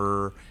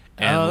paper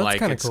and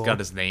like it's got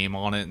his name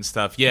on it and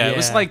stuff. Yeah, it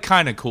was like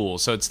kind of cool.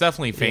 So it's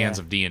definitely fans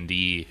of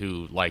D&D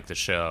who like the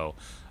show.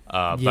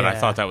 But I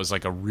thought that was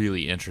like a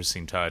really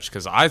interesting touch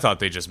because I thought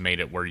they just made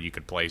it where you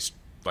could play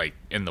like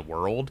in the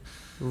world.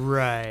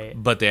 Right.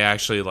 But they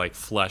actually like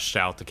fleshed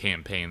out the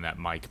campaign that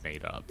Mike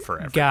made up for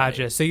everybody.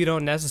 Gotcha. So you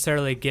don't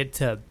necessarily get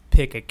to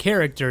pick a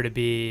character to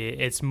be.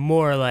 It's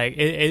more like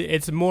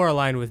it's more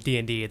aligned with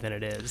D&D than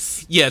it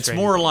is. Yeah, it's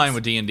more aligned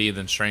with D&D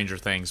than Stranger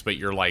Things, but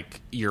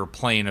you're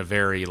playing a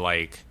very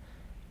like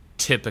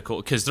typical,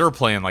 because they're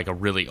playing like a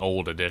really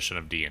old edition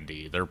of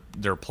D&D.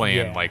 They're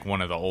playing like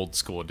one of the old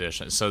school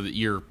editions. So that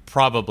you're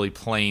probably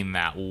playing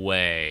that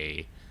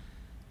way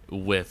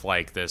with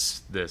like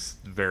this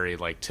very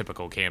like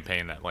typical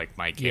campaign that like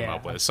Mike came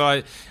up with. So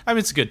I mean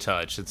it's a good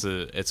touch. It's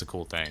a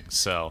cool thing.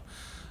 So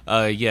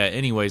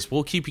anyways,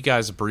 we'll keep you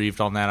guys briefed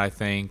on that. I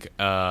think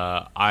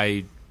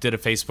I did a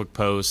Facebook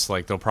post,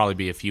 like there'll probably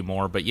be a few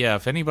more, but yeah,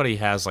 if anybody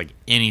has like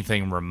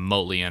anything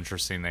remotely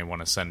interesting they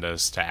want to send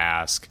us to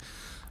ask,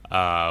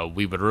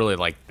 we would really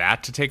like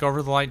that to take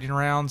over the lightning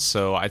round.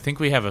 So I think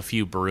we have a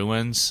few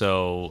brewing.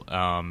 So,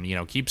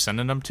 keep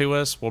sending them to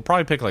us. We'll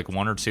probably pick like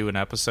one or two an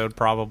episode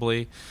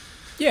probably.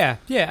 Yeah,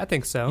 I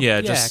think so.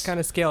 Yeah, just kind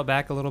of scale it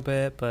back a little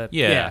bit, but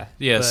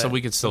so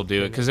we could still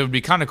do it because it would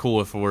be kind of cool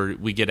if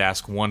we get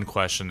asked one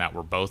question that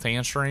we're both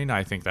answering.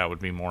 I think that would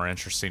be more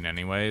interesting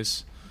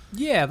anyways.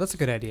 Yeah, that's a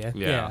good idea.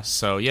 Yeah.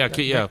 So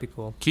that'd be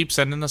cool. Keep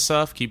sending us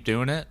stuff. Keep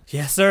doing it.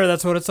 Yes, sir.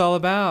 That's what it's all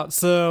about.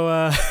 So,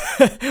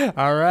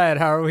 all right.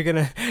 How are we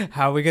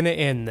gonna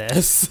end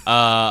this?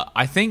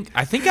 I think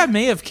I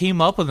may have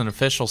came up with an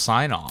official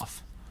sign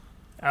off.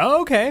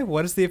 Oh, okay.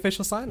 What is the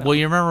official sign off? Well,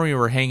 you remember we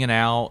were hanging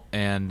out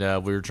and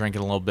we were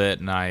drinking a little bit,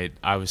 and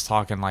I was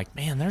talking like,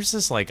 man, there's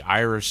this like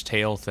Irish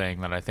tale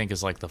thing that I think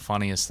is like the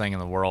funniest thing in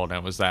the world, and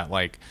it was that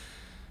like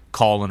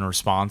call and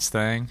response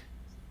thing.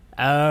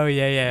 Oh,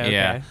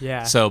 okay.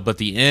 Yeah. So, but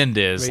the end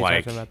is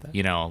like,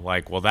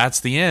 well, that's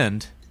the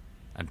end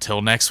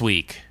until next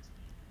week.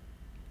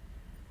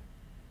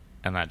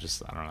 And that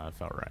just, I don't know, that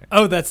felt right.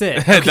 Oh, that's it.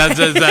 Okay.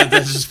 that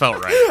just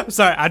felt right.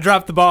 Sorry, I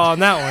dropped the ball on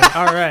that one.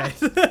 All right.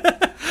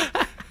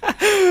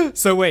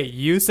 So wait,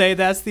 you say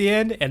that's the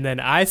end, and then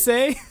I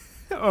say,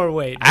 or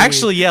wait?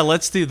 Actually, yeah,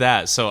 let's do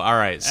that. So, all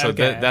right. So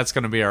okay. that's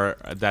gonna be our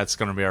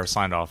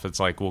sign off. It's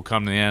like we'll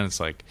come to the end. It's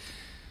like.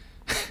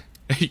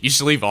 You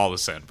should leave all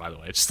this in, by the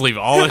way. Just leave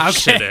all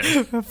this shit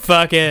in.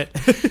 Fuck it.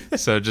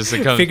 So just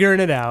it comes figuring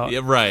it out.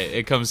 Yeah, right.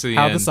 It comes to the end.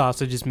 How the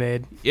sausage is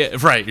made. Yeah,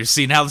 right. You're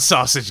seeing how the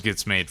sausage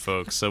gets made,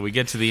 folks. So we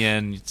get to the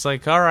end. It's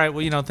like, all right,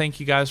 well, thank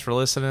you guys for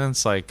listening.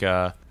 It's like,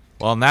 and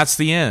that's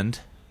the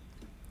end.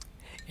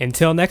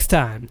 Until next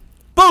time.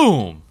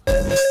 Boom.